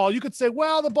held ball. You could say,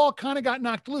 well, the ball kind of got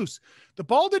knocked loose. The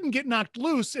ball didn't get knocked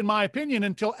loose, in my opinion,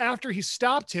 until after he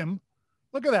stopped him.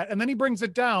 Look at that. And then he brings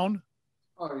it down.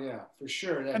 Oh, yeah, for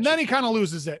sure. And then he kind of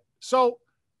loses it. So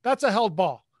that's a held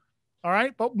ball. All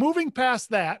right. But moving past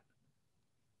that,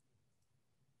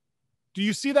 do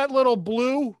you see that little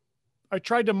blue? I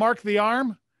tried to mark the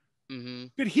arm. Mm-hmm.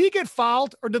 Did he get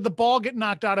fouled or did the ball get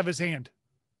knocked out of his hand?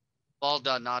 Ball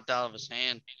got knocked out of his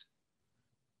hand.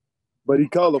 But he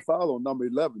called a foul on number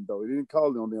 11, though. He didn't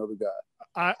call it on the other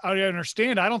guy. I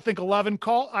understand. I don't think 11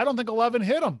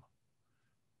 hit him.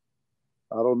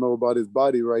 I don't know about his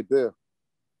body right there.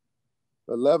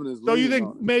 11 is. So you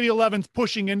think maybe 11's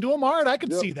pushing into him? All right, I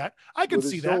could see that. I could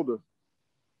see that. Shoulder.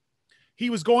 He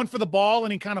was going for the ball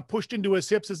and he kind of pushed into his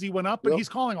hips as he went up, but he's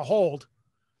calling a hold.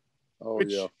 Oh,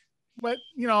 yeah. But,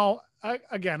 I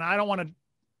don't want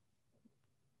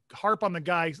to harp on the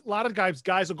guys. A lot of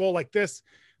guys will go like this.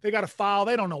 They got a foul.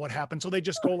 They don't know what happened. So they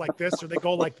just go like this or they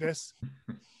go like this.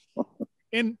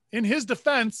 In his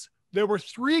defense, there were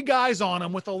 3 guys on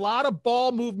him with a lot of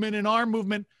ball movement and arm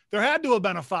movement. There had to have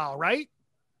been a foul, right?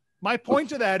 My point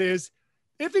to that is,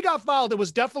 if he got fouled, it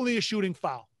was definitely a shooting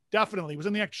foul. Definitely. It was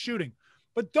in the act of shooting.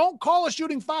 But don't call a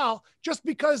shooting foul just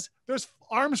because there's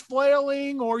arms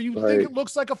flailing or you think it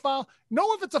looks like a foul.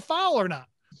 Know if it's a foul or not.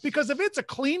 Because if it's a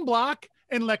clean block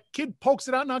and like kid pokes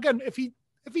it out, now again, if he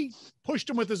pushed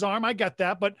him with his arm, I get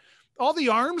that. But all the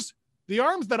arms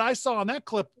that I saw on that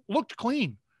clip looked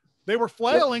clean. They were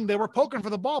flailing, they were poking for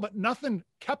the ball, but nothing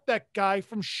kept that guy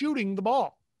from shooting the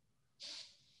ball.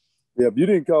 Yeah, if you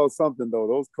didn't call something, though,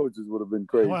 those coaches would have been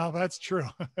crazy. Well, that's true.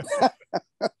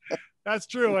 That's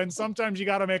true. And sometimes you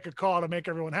got to make a call to make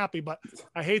everyone happy. But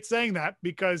I hate saying that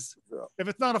because if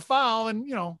it's not a foul, and,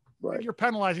 you know, you're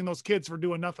penalizing those kids for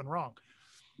doing nothing wrong.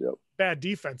 Yep. Bad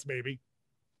defense, maybe.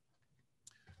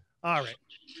 All right.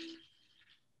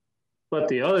 But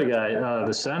the other guy,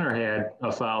 the center, had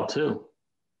a foul too.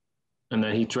 And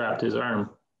then he dropped his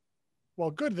arm. Well,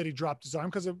 good that he dropped his arm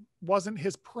because it wasn't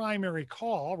his primary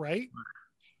call, right?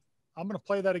 I'm going to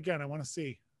play that again. I want to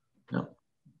see. Yep.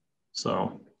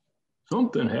 So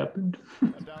something happened. A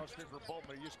down screen for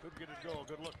Boltman. He just couldn't get it go.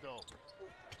 Good look, though.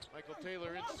 Michael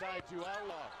Taylor inside to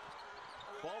Outlaw.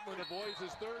 Boltman avoids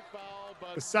his 3rd foul,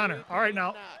 but the center. All right,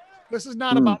 now this is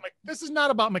not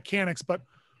about mechanics, but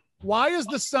why is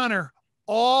the center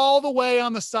all the way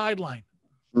on the sideline?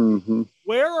 Mm-hmm.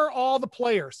 Where are all the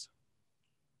players?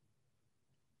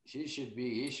 He should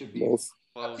be. He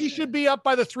should be up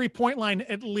by the 3-point line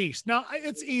at least. Now,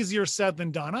 it's easier said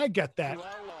than done. I get that.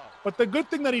 But the good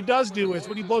thing that he does do is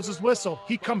when he blows his whistle,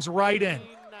 he comes right in.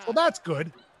 So that's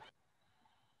good.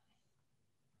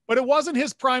 But it wasn't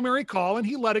his primary call, and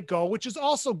he let it go, which is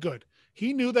also good.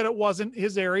 He knew that it wasn't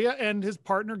his area, and his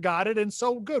partner got it, and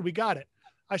so good, we got it.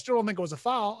 I still don't think it was a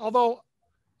foul, although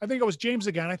I think it was James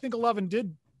again. I think 11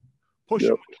 did push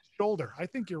him with his shoulder. I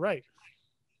think you're right.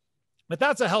 But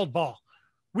that's a held ball.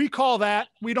 We call that.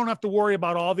 We don't have to worry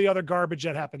about all the other garbage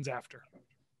that happens after.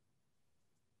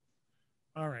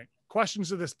 All right. Questions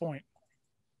to this point.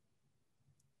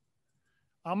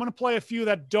 I'm going to play a few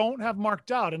that don't have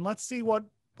marked out, and let's see what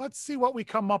we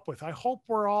come up with. I hope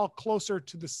we're all closer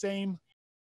to the same.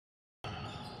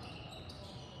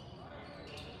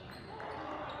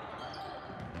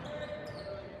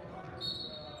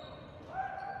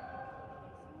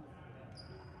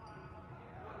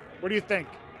 What do you think?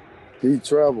 He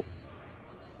traveled.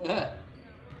 He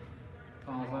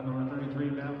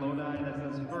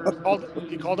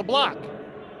called a block.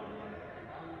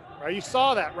 Right? You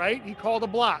saw that, right? He called a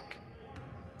block.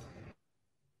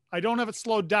 I don't have it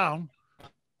slowed down.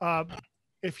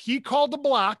 If he called a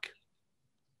block,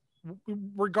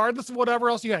 regardless of whatever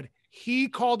else you had, he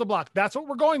called a block. That's what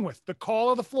we're going with, the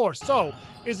call of the floor. So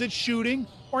is it shooting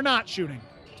or not shooting?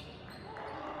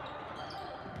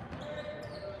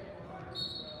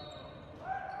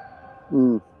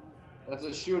 That's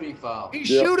a shooting foul. He's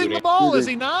shooting the ball, is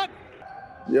he not?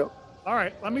 Yep. All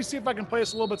right, let me see if I can play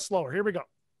this a little bit slower. Here we go.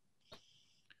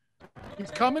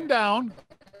 He's coming down.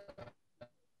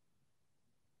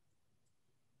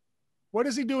 What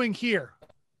is he doing here?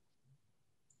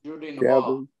 Shooting the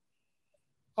ball.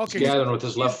 Okay. He's gathering with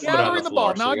his left foot on the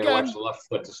floor. Now again, watch the left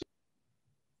foot to see.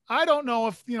 I don't know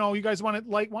if you guys want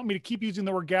me to keep using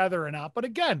the word gather or not, but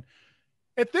again,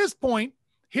 at this point,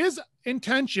 his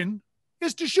intention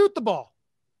is to shoot the ball.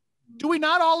 Do we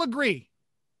not all agree?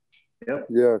 Yep.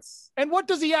 Yes. And what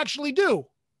does he actually do?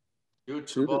 Shoot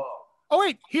the ball. Oh,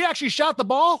 wait, he actually shot the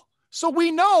ball? So we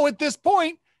know at this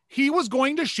point he was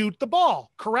going to shoot the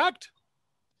ball, correct?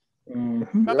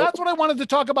 Mm-hmm. Now, that's what I wanted to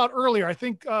talk about earlier. I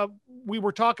think we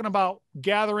were talking about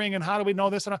gathering and how do we know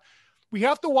this? And we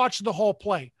have to watch the whole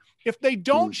play. If they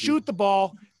don't shoot the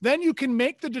ball, then you can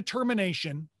make the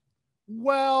determination,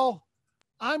 well,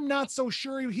 I'm not so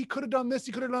sure he could have done this,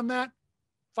 he could have done that.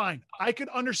 Fine. I could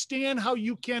understand how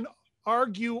you can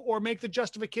argue or make the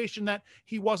justification that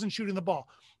he wasn't shooting the ball.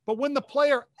 But when the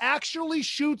player actually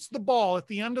shoots the ball at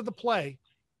the end of the play,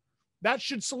 that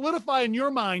should solidify in your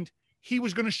mind he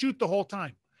was going to shoot the whole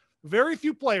time. Very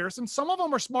few players, and some of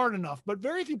them are smart enough, but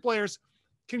very few players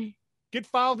can get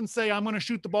fouled and say, I'm going to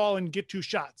shoot the ball and get 2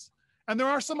 shots. And there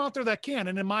are some out there that can.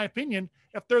 And in my opinion,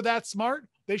 if they're that smart,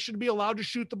 they should be allowed to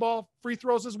shoot the ball free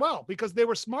throws as well, because they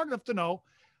were smart enough to know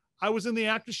I was in the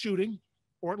act of shooting,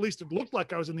 or at least it looked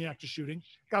like I was in the act of shooting,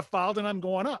 got fouled, and I'm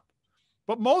going up.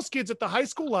 But most kids at the high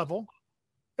school level,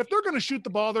 if they're going to shoot the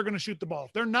ball, they're going to shoot the ball.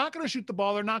 If they're not going to shoot the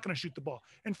ball, they're not going to shoot the ball.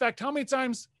 In fact, how many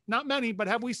times, not many, but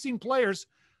have we seen players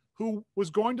who was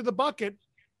going to the bucket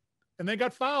and they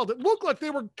got fouled. It looked like they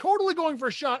were totally going for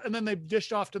a shot, and then they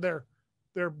dished off to their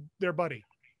buddy.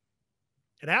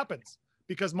 It happens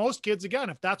because most kids,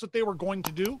 again, if that's what they were going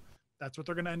to do, that's what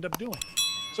they're going to end up doing.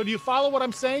 So do you follow what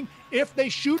I'm saying? If they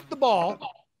shoot the ball,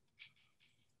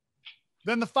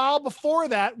 then the foul before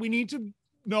that, we need to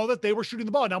know that they were shooting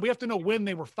the ball. Now we have to know when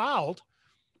they were fouled,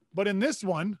 but in this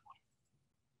one,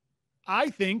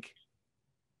 I think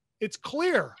it's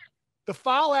clear. The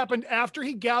foul happened after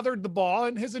he gathered the ball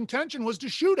and his intention was to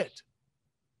shoot it.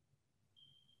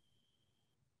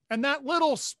 And that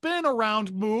little spin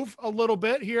around move a little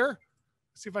bit here.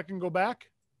 See if I can go back.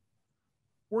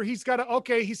 Where he's got to,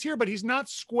 okay, he's here, but he's not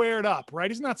squared up, right?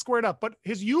 He's not squared up. But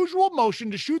his usual motion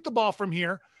to shoot the ball from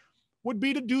here would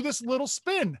be to do this little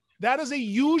spin. That is a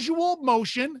usual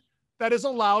motion that is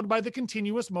allowed by the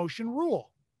continuous motion rule.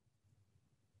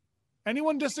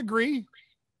 Anyone disagree?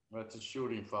 That's a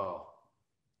shooting foul.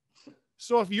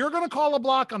 So if you're going to call a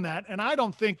block on that, and I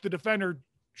don't think the defender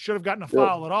should have gotten a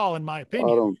foul at all, in my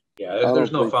opinion.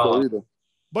 There's no foul either.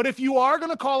 But if you are going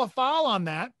to call a foul on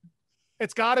that,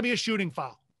 it's got to be a shooting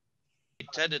foul.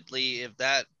 Technically, if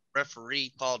that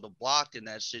referee called a block in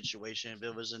that situation, if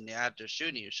it was in the act of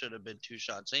shooting, it should have been 2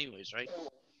 shots anyways, right?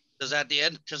 Because at the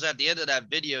end of that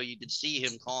video, you could see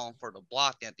him calling for the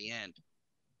block at the end.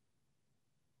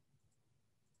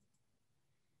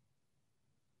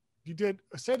 You did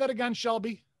say that again,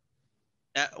 Shelby?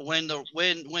 When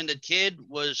the kid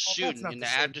was shooting in the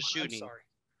act of shooting,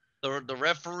 the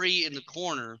referee in the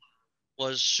corner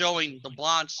was showing the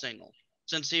block signal.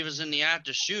 Since he was in the act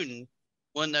of shooting,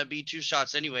 wouldn't that be 2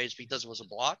 shots anyways because it was a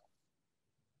block?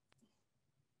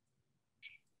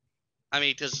 I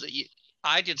mean, because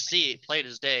I did see it played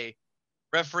as day.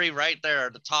 Referee right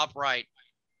there, the top right.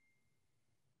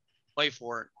 Play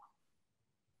for it.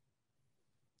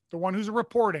 The one who's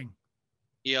reporting.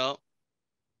 Yep.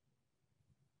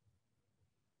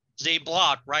 Z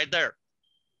block right there.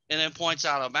 And then points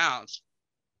out of bounds.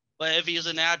 But if he's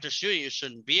an act of shooting, it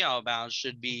shouldn't be out of bounds.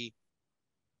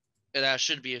 That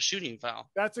should be a shooting foul.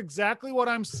 That's exactly what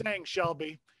I'm saying,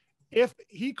 Shelby. If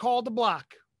he called the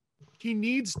block, he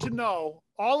needs to know,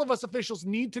 all of us officials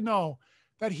need to know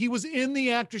that he was in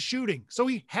the act of shooting. So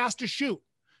he has to shoot.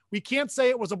 We can't say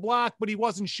it was a block, but he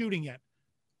wasn't shooting yet.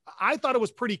 I thought it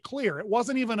was pretty clear. It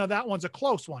wasn't even that one's a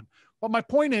close one. But my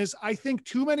point is, I think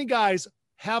too many guys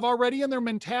have already in their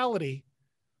mentality,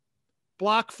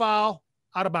 block foul,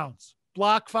 out of bounds.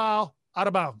 Block foul, out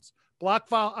of bounds. Block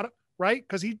foul, out of, right?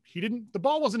 Because he didn't, the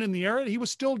ball wasn't in the air. He was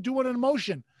still doing an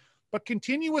motion. But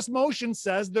continuous motion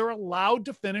says they're allowed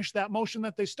to finish that motion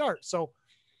that they start. So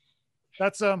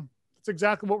that's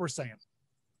exactly what we're saying.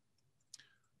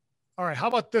 All right, how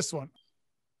about this one?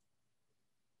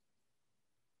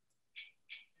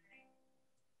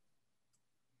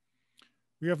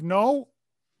 We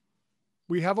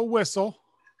have a whistle.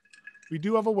 We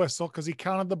do have a whistle because he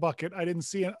counted the bucket. I didn't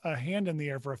see a hand in the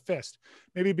air for a fist.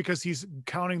 Maybe because he's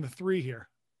counting the 3 here.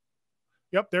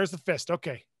 Yep, there's the fist.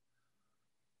 Okay.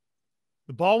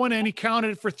 The ball went in. He counted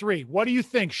it for 3. What do you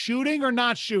think? Shooting or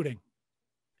not shooting?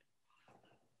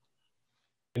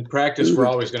 In practice, we're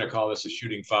always going to call this a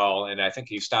shooting foul, and I think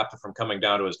he stopped it from coming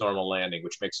down to his normal landing,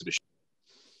 which makes it a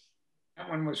That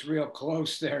one was real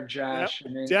close there, Josh.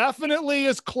 Yep, I mean, definitely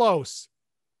is close.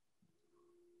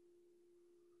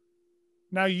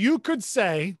 Now you could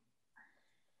say,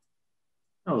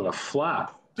 oh, the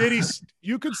flop.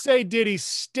 You could say, did he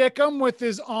stick him with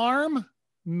his arm?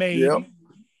 Maybe. Yep.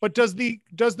 But does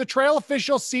the trail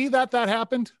official see that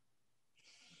happened?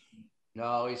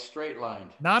 No, he's straight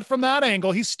lined. Not from that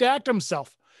angle. He stacked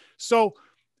himself. So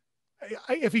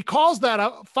if he calls that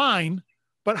out, fine.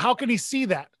 But how can he see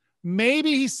that?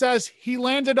 Maybe he says he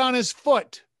landed on his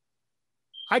foot.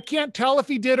 I can't tell if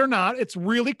he did or not. It's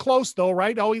really close though,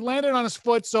 right? Oh, he landed on his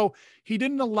foot, so he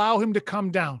didn't allow him to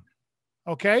come down.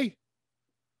 Okay?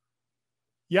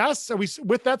 Yes? Are we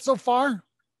with that so far?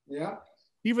 yeah.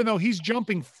 Even though he's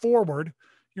jumping forward,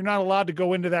 you're not allowed to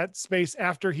go into that space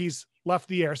after he's left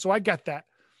the air. So I get that.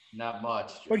 Not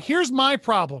much. But here's my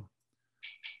problem.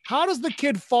 How does the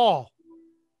kid fall?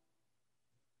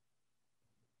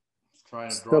 He's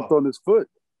trying to draw. Stepped on his foot.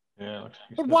 Yeah.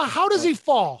 But how does he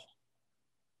fall?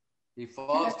 He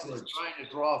falls because he's trying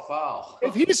to draw a foul.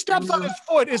 If he steps on his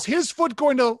foot, is his foot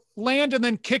going to land and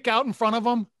then kick out in front of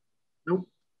him? Nope.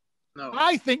 No.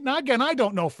 I think, now again, I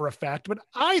don't know for a fact, but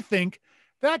I think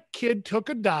that kid took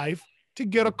a dive to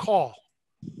get a call.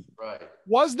 Right.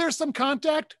 Was there some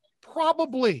contact?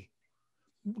 Probably.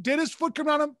 Did his foot come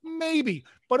down? Maybe.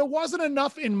 But it wasn't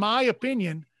enough, in my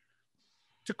opinion,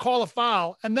 to call a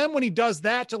foul. And then when he does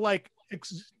that to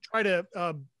try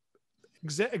to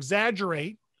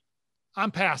exaggerate,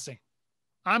 I'm passing.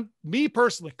 Me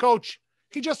personally, coach,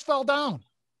 he just fell down.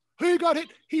 He got hit.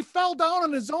 He fell down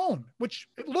on his own, which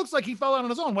it looks like he fell down on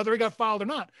his own, whether he got fouled or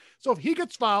not. So if he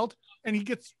gets fouled and you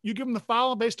give him the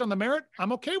foul based on the merit,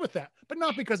 I'm okay with that, but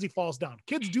not because he falls down.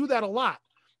 Kids do that a lot.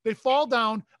 They fall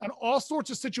down on all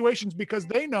sorts of situations because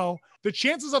they know the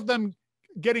chances of them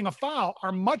getting a foul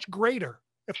are much greater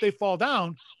if they fall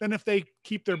down than if they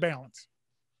keep their balance.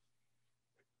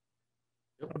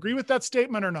 Agree with that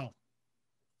statement or no?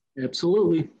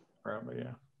 Absolutely. Probably,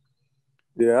 yeah.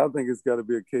 Yeah, I think it's got to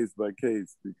be a case by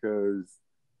case because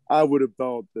I would have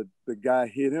thought that the guy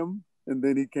hit him and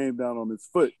then he came down on his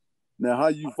foot. Now, how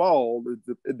you fall,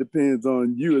 it depends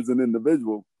on you as an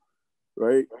individual,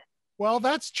 right? Well,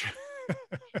 that's true.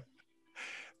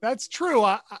 That's true.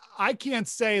 I can't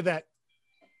say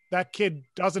that kid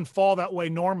doesn't fall that way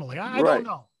normally. I don't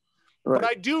know. Right. But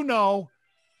I do know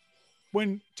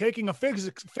when taking a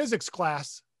physics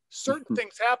class, certain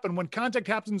things happen. When contact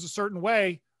happens a certain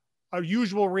way, a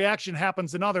usual reaction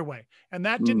happens another way. And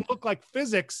that didn't look like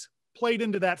physics played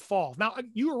into that fall. Now,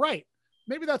 you were right.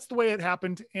 Maybe that's the way it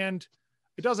happened. And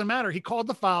it doesn't matter. He called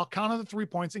the foul, counted the 3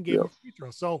 points, and gave him a free throw.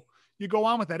 So you go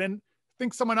on with that. And I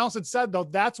think someone else had said, though,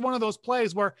 that's one of those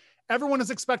plays where everyone is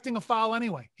expecting a foul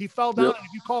anyway. He fell down. And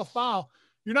if you call a foul,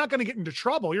 you're not going to get into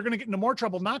trouble. You're going to get into more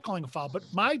trouble not calling a foul. But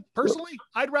personally,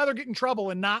 I'd rather get in trouble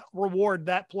and not reward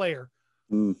that player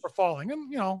for falling.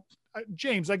 And,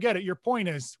 James, I get it. Your point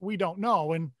is we don't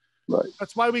know. And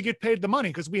that's why we get paid the money,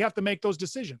 because we have to make those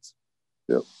decisions.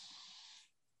 Yep.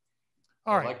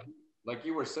 All right. Like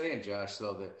you were saying, Josh,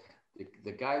 though, that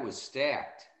the guy was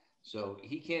stacked. So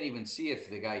he can't even see if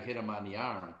the guy hit him on the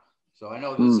arm. So I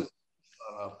know this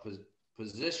is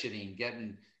positioning,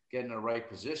 getting a right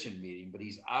position meeting, but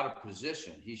he's out of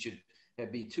position. He should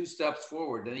be 2 steps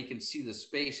forward. Then he can see the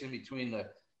space in between the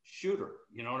shooter.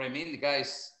 You know what I mean? The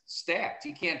guy's stacked.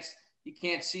 He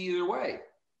can't see either way.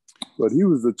 But he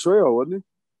was the trail, wasn't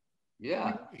he?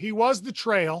 Yeah. He was the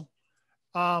trail.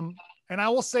 And I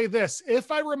will say this,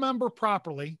 if I remember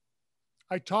properly,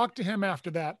 I talked to him after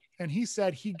that, and he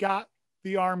said he got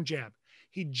the arm jab.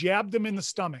 He jabbed him in the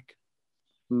stomach.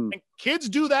 And kids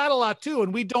do that a lot too,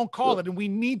 and we don't call it, and we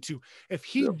need to. If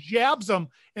he jabs them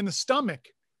in the stomach,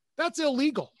 that's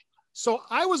illegal. So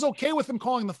I was okay with him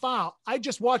calling the foul. I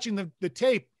just, watching the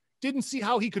tape, didn't see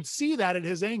how he could see that at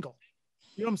his angle.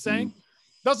 You know what I'm saying?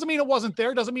 Doesn't mean it wasn't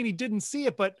there. Doesn't mean he didn't see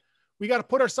it, but we got to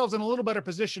put ourselves in a little better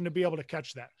position to be able to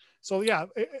catch that. So yeah,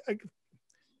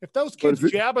 if those kids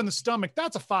jab in the stomach,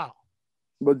 that's a foul.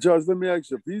 But Josh, let me ask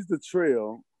you, if he's the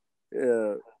trail,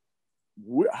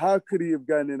 how could he have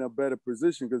gotten in a better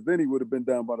position? Because then he would have been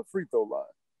down by the free throw line.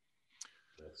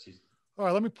 All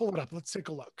right, let me pull it up. Let's take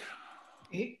a look.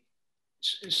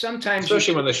 Sometimes,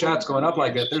 especially when the shot's going up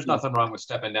like that, there's nothing wrong with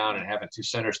stepping down and having 2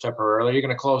 centers temporarily. You're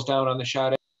going to close down on the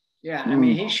shot. Yeah, I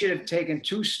mean, he should have taken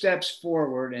 2 steps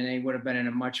forward, and he would have been in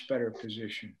a much better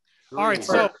position. All right,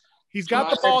 so he's got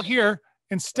the ball here.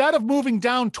 Instead of moving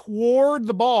down toward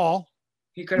the ball,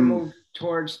 he could have moved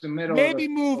towards the middle. Maybe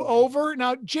move over.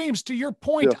 Now, James, to your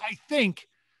point, I think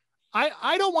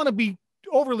I don't want to be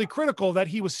overly critical that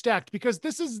he was stacked, because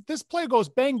this play goes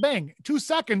bang, bang, 2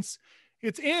 seconds,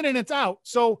 it's in and it's out.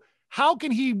 So how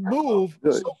can he move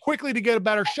so quickly to get a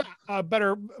better shot, a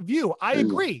better view? I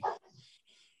agree.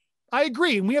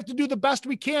 And we have to do the best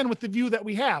we can with the view that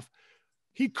we have.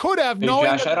 He could have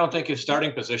Josh, I don't think his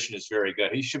starting position is very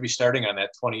good. He should be starting on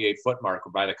that 28-foot mark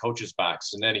by the coach's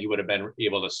box, and then he would have been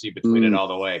able to see between it all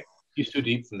the way. He's too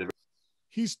deep from the.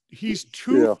 He's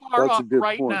too far up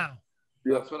right now.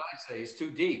 Yeah. That's what I say. He's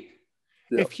too deep.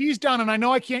 Yeah. If he's down, and I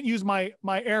know I can't use my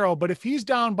arrow, but if he's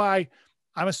down by,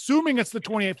 I'm assuming it's the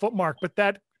 28-foot mark, but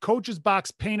that coach's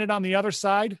box painted on the other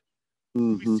side.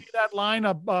 We see that line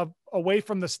away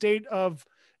from the state of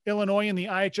Illinois in the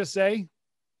IHSA.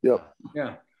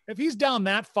 Yeah. If he's down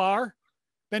that far,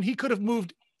 then he could have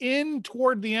moved in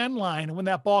toward the end line, and when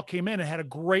that ball came in and had a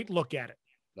great look at it.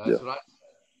 That's what I said.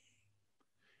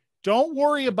 Don't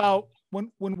worry about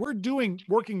when we're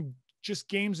working just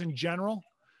games in general.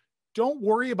 Don't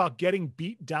worry about getting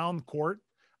beat down the court.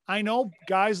 I know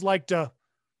guys like to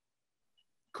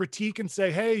critique and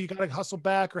say, hey, you got to hustle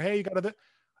back, or hey, you got to.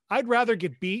 I'd rather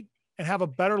get beat and have a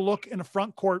better look in a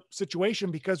front court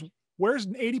situation, because where's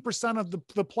 80% of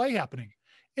the play happening?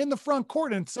 In the front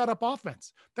court and set up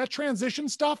offense. That transition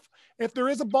stuff, if there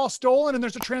is a ball stolen and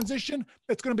there's a transition,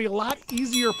 it's going to be a lot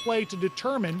easier play to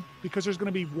determine, because there's going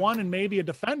to be one and maybe a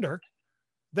defender,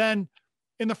 than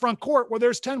in the front court where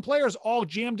there's 10 players all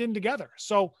jammed in together.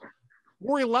 So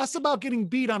worry less about getting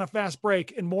beat on a fast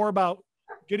break and more about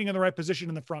getting in the right position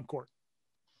in the front court.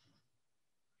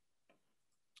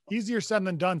 Easier said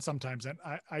than done sometimes. And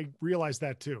I realize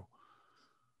that too.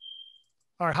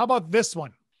 All right. How about this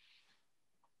one?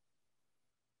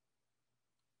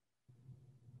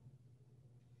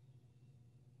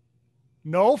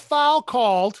 No foul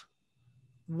called.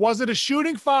 Was it a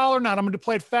shooting foul or not? I'm going to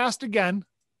play it fast again.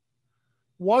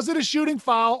 Was it a shooting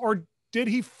foul or did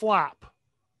he flop?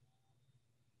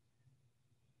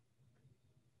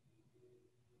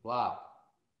 Wow.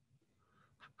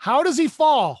 How does he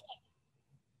fall?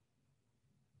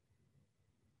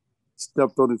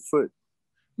 Stepped on his foot.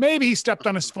 Maybe he stepped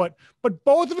on his foot, but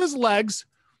both of his legs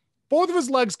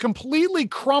completely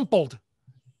crumpled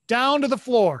down to the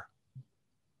floor.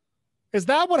 Is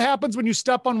that what happens when you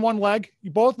step on one leg?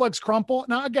 Both legs crumple?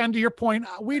 Now, again, to your point,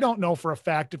 we don't know for a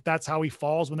fact if that's how he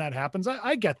falls when that happens.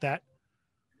 I get that.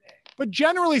 But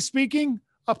generally speaking,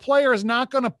 a player is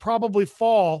not going to probably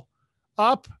fall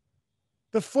up.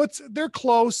 The foot's, they're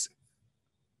close.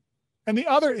 And the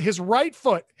other, his right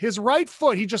foot,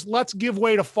 he just lets give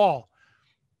way to fall.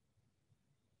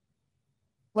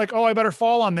 Like, oh, I better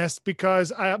fall on this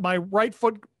because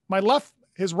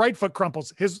his right foot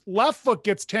crumples. His left foot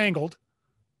gets tangled.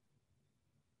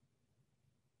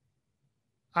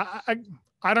 I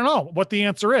don't know what the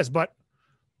answer is, but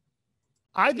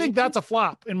I think that's a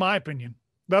flop, in my opinion.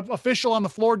 The official on the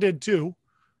floor did too.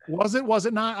 Was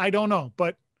it not? I don't know,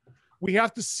 but we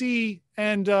have to see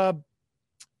and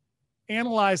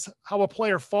analyze how a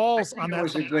player falls on that. It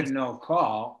was a good no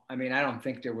call. I mean, I don't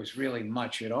think there was really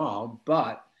much at all,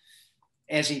 but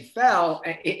as he fell,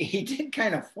 he did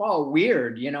kind of fall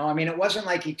weird, you know. I mean, it wasn't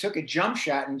like he took a jump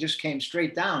shot and just came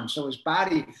straight down. So his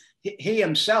body, he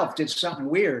himself did something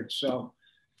weird. So,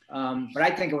 but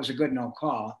I think it was a good no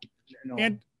call. You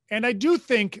know. And I do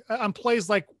think on plays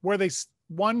like where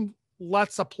one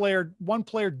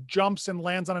player jumps and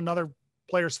lands on another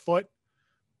player's foot,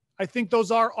 I think those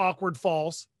are awkward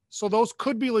falls. So those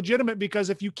could be legitimate because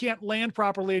if you can't land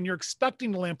properly and you're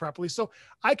expecting to land properly. So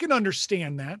I can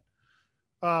understand that.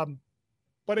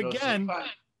 But again,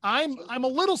 I'm a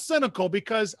little cynical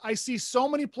because I see so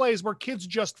many plays where kids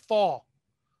just fall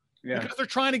because they're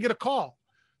trying to get a call.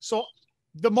 So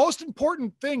the most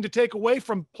important thing to take away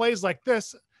from plays like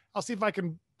this, I'll see if I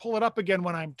can pull it up again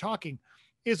when I'm talking,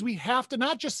 is we have to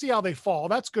not just see how they fall.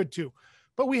 That's good too,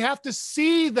 but we have to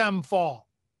see them fall,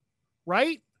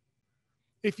 right?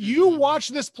 If you watch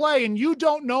this play and you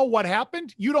don't know what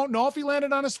happened, you don't know if he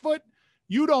landed on his foot,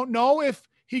 you don't know if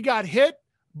he got hit,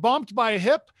 bumped by a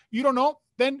hip, you don't know,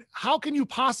 then how can you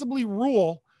possibly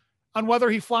rule on whether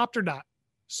he flopped or not?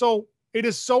 So it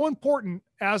is so important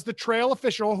as the trail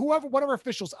official, whatever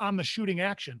official's on the shooting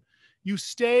action, you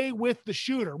stay with the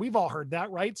shooter. We've all heard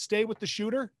that, right? Stay with the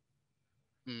shooter.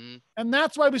 Mm-hmm. And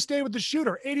that's why we stay with the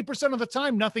shooter. 80% of the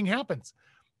time, nothing happens.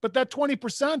 But that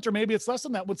 20%, or maybe it's less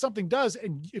than that, when something does,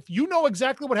 and if you know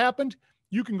exactly what happened,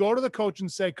 you can go to the coach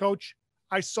and say, Coach,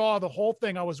 I saw the whole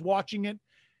thing. I was watching it.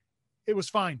 It was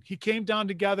fine. He came down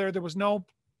together. There was no,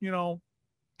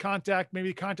 contact.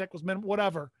 Maybe contact was minimal,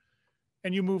 whatever.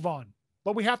 And you move on.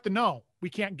 But we have to know.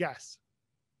 We can't guess.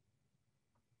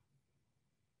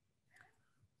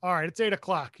 All right, it's 8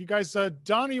 o'clock. You guys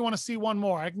done, or you want to see one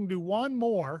more? I can do one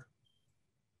more.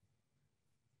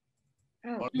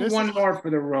 One more for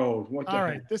the road. All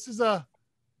right, this is not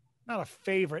a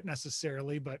favorite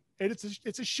necessarily, but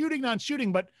it's a shooting,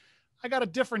 non-shooting, but I got a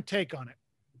different take on it.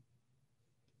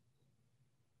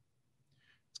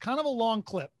 It's kind of a long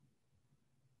clip.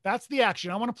 That's the action.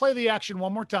 I want to play the action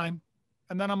one more time,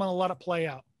 and then I'm going to let it play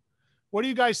out. What do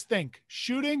you guys think?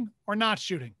 Shooting or not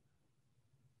shooting?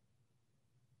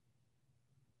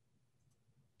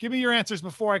 Give me your answers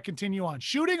before I continue on.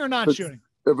 Shooting or not shooting?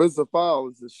 If it's a foul,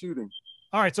 it's a shooting.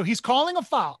 All right, so he's calling a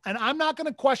foul, and I'm not going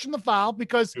to question the foul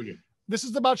because this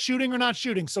is about shooting or not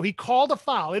shooting. So he called a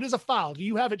foul. It is a foul. Do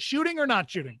you have it shooting or not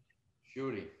shooting?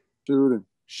 Shooting. Shooting.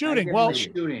 Shooting. Well,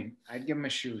 shooting. I'd give him a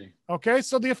shooting. Okay,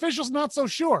 so the official's not so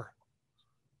sure.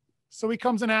 So he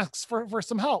comes and asks for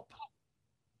some help.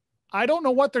 I don't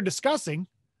know what they're discussing.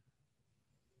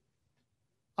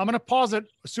 I'm going to pause it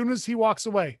as soon as he walks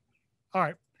away. All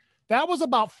right. That was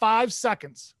about 5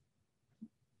 seconds,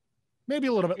 maybe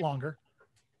a little bit longer.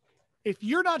 If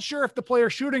you're not sure if the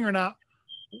player's shooting or not,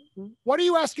 what are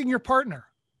you asking your partner?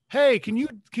 Hey, can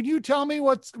you tell me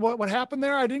what happened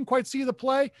there? I didn't quite see the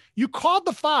play. You called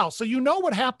the foul, so you know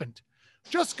what happened.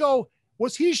 Just go,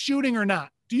 was he shooting or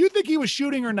not? Do you think he was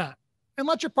shooting or not? And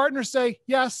let your partner say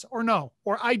yes or no,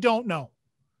 or I don't know,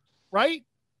 right?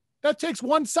 That takes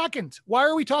 1 second. Why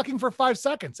are we talking for 5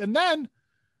 seconds? And then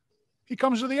he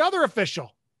comes to the other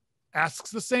official,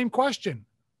 asks the same question.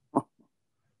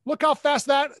 Look how fast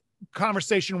that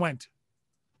conversation went.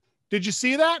 Did you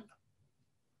see that?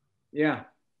 Yeah.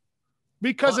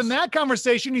 Because in that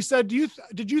conversation, he said,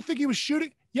 did you think he was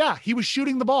shooting? Yeah, he was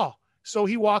shooting the ball. So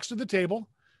he walks to the table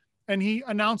and he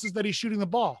announces that he's shooting the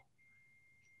ball.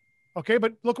 Okay,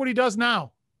 but look what he does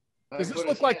now. Does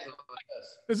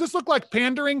this look like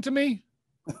pandering to me?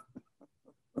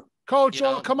 Coach,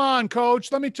 oh, come on,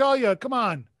 coach. Let me tell you, come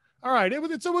on. All right, it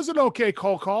was an okay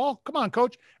call. Come on,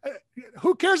 coach.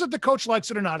 Who cares if the coach likes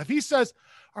it or not? If he says,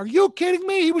 are you kidding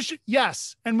me? He was,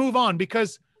 yes, and move on.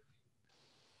 Because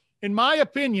in my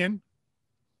opinion,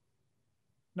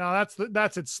 now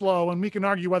that's it slow, and we can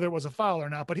argue whether it was a foul or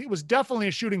not, but it was definitely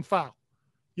a shooting foul.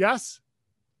 Yes?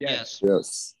 Yes.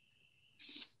 Yes.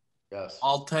 Yes.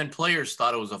 All 10 players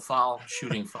thought it was a foul,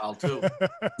 shooting foul too.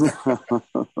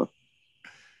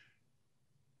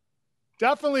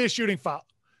 Definitely a shooting foul.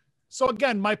 So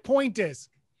again, my point is,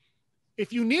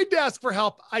 if you need to ask for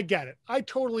help, I get it. I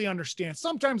totally understand.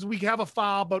 Sometimes we have a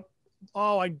foul, but,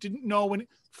 oh, I didn't know when.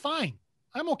 Fine.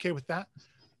 I'm okay with that.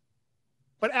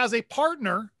 But as a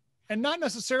partner, and not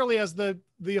necessarily as the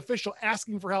official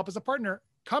asking for help, as a partner,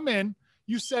 come in,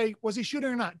 you say, was he shooting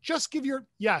or not? Just give your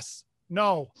yes,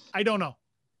 no, I don't know.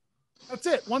 That's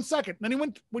it. 1 second. Then he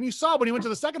went to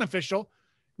the second official,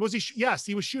 was he? Yes,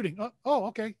 he was shooting. Oh,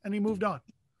 okay. And he moved on.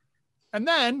 And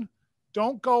then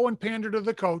don't go and pander to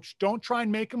the coach. Don't try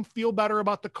and make him feel better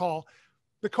about the call.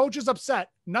 The coach is upset.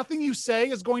 Nothing you say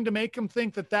is going to make him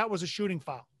think that was a shooting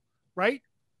foul, right?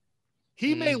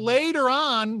 He may later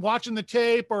on, watching the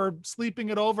tape or sleeping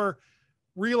it over,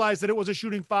 realize that it was a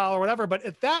shooting foul or whatever. But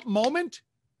at that moment,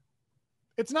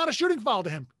 it's not a shooting foul to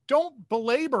him. Don't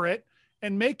belabor it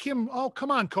and make him, oh,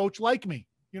 come on, coach, like me.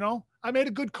 You know, I made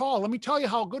a good call. Let me tell you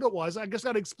how good it was. I guess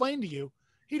I'd explain to you.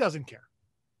 He doesn't care.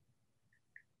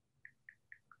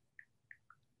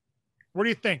 What do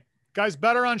you think? Guys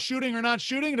better on shooting or not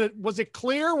shooting? Was it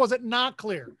clear? Was it not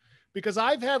clear? Because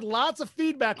I've had lots of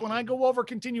feedback when I go over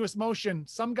continuous motion.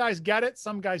 Some guys get it.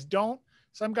 Some guys don't.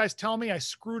 Some guys tell me I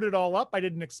screwed it all up. I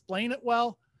didn't explain it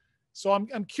well. So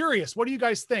I'm curious. What do you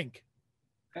guys think?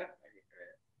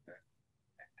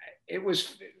 It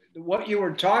was what you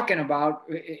were talking about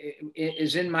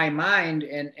is in my mind.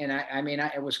 And I mean,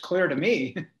 it was clear to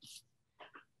me.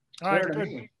 Clear to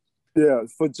me. Yeah,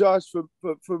 for Josh,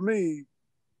 for me,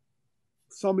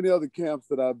 so many other camps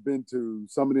that I've been to,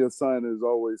 some of the assigners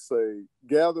always say,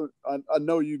 gather. I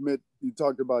know you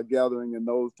talked about gathering and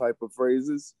those type of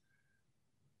phrases.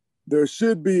 There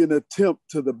should be an attempt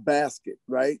to the basket,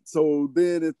 right? So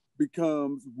then it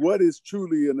becomes, what is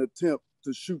truly an attempt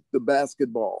to shoot the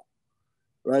basketball,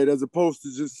 right? As opposed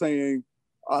to just saying,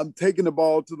 I'm taking the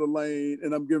ball to the lane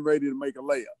and I'm getting ready to make a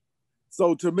layup.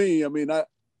 So to me, I mean, I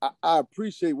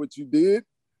appreciate what you did.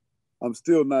 I'm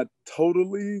still not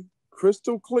totally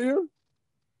crystal clear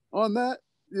on that,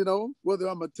 you know, whether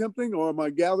I'm attempting or am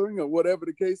I gathering or whatever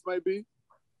the case might be.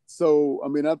 So, I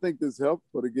mean, I think this helps,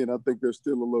 but again, I think there's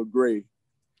still a little gray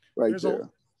there.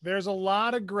 There's a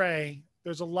lot of gray.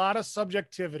 There's a lot of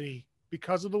subjectivity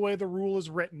because of the way the rule is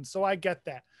written. So I get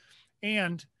that.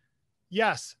 And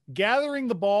yes, gathering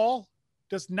the ball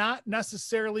does not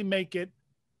necessarily make it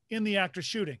in the act of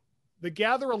shooting. The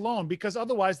gather alone, because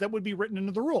otherwise that would be written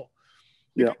into the rule.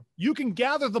 Yeah. You can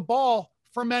gather the ball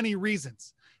for many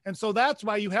reasons. And so that's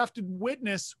why you have to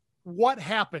witness what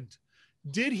happened.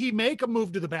 Did he make a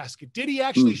move to the basket? Did he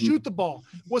actually shoot the ball?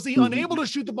 Was he unable to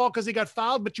shoot the ball because he got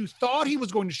fouled, but you thought he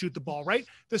was going to shoot the ball, right?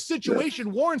 The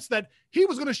situation warrants that he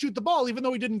was going to shoot the ball, even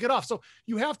though he didn't get off. So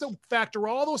you have to factor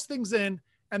all those things in.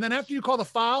 And then after you call the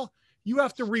foul, you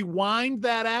have to rewind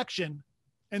that action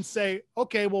and say,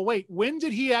 okay, well, wait, when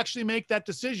did he actually make that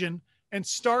decision and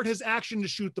start his action to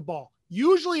shoot the ball?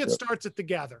 Usually it starts at the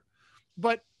gather,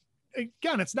 but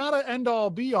again, it's not an end all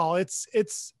be all. It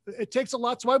takes a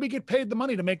lot. That's why we get paid the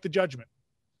money to make the judgment.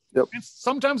 Yep. And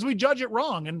sometimes we judge it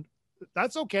wrong, and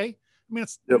that's okay. I mean,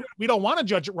 we don't want to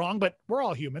judge it wrong, but we're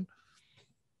all human.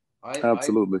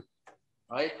 Absolutely.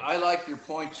 I like your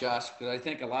point, Josh, because I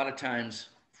think a lot of times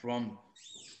from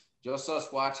just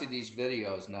us watching these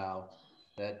videos now,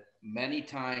 that many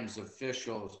times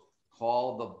officials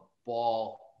call the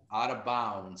ball out of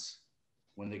bounds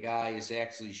when the guy is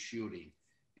actually shooting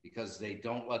because they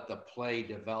don't let the play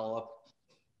develop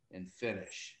and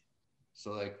finish.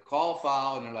 So they call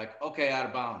foul and they're like, okay, out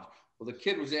of bounds. Well, the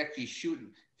kid was actually shooting.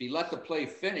 If he let the play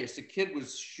finish, the kid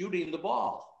was shooting the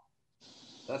ball.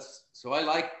 So I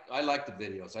like the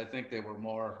videos. I think they were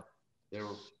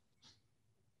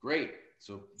great.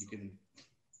 So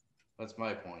that's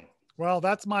my point. Well,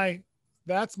 that's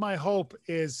my hope,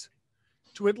 is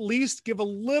to at least give a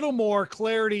little more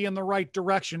clarity in the right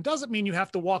direction. Doesn't mean you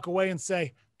have to walk away and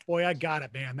say, boy, I got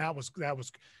it, man. That was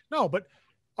no, but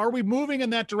are we moving in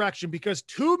that direction? Because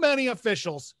too many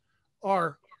officials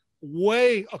are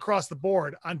way across the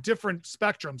board on different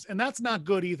spectrums, and that's not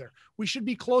good either. We should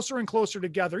be closer and closer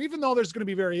together. Even though there's going to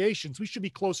be variations, we should be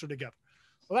closer together.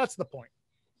 Well, that's the point.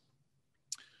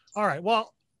 All right.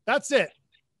 Well, that's it.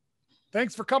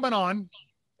 Thanks for coming on.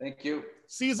 Thank you.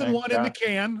 Season 1 in the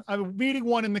can. I'm meeting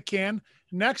 1 in the can.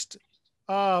 Next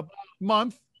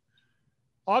month,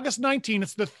 August 19th,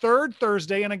 it's the 3rd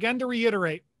Thursday. And again, to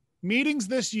reiterate, meetings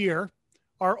this year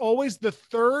are always the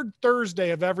 3rd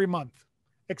Thursday of every month,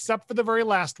 except for the very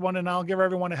last one. And I'll give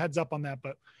everyone a heads up on that.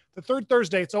 But the 3rd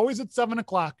Thursday, it's always at 7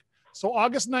 o'clock. So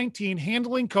August 19,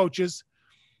 handling coaches.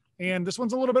 And this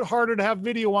one's a little bit harder to have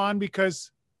video on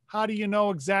because how do you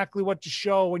know exactly what to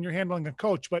show when you're handling a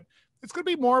coach? But it's going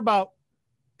to be more about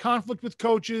conflict with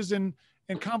coaches and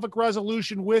conflict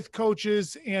resolution with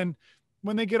coaches, and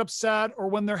when they get upset or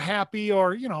when they're happy,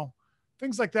 or, you know,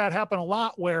 things like that happen a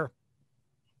lot where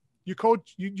you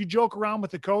joke around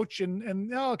with the coach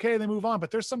and okay, they move on.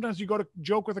 But there's sometimes you go to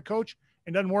joke with a coach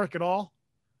and it doesn't work at all.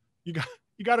 You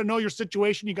got to know your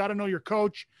situation. You got to know your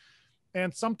coach.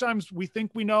 And sometimes we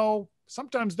think we know,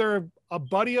 sometimes they're a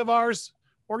buddy of ours,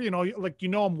 or, you know, like, you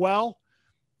know them well,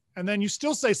 and then you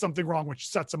still say something wrong, which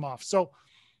sets them off. So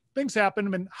things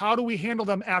happen, and how do we handle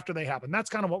them after they happen? That's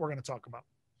kind of what we're going to talk about.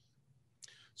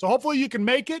 So hopefully you can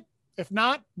make it. If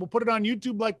not, we'll put it on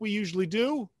YouTube like we usually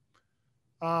do.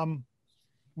 When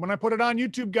I put it on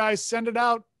YouTube, guys, send it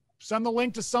out. Send the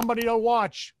link to somebody to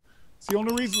watch. It's the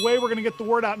only way we're going to get the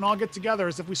word out and all get together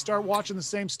is if we start watching the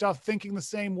same stuff, thinking the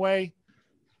same way.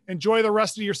 Enjoy the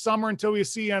rest of your summer until we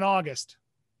see you in August.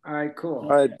 All right, cool. All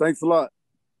right, thanks a lot.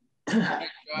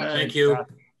 Thank you.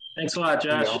 Thanks a lot,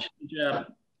 Josh. Good job.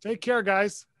 Take care,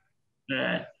 guys. All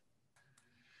right.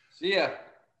 See ya.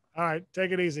 All right,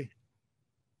 take it easy.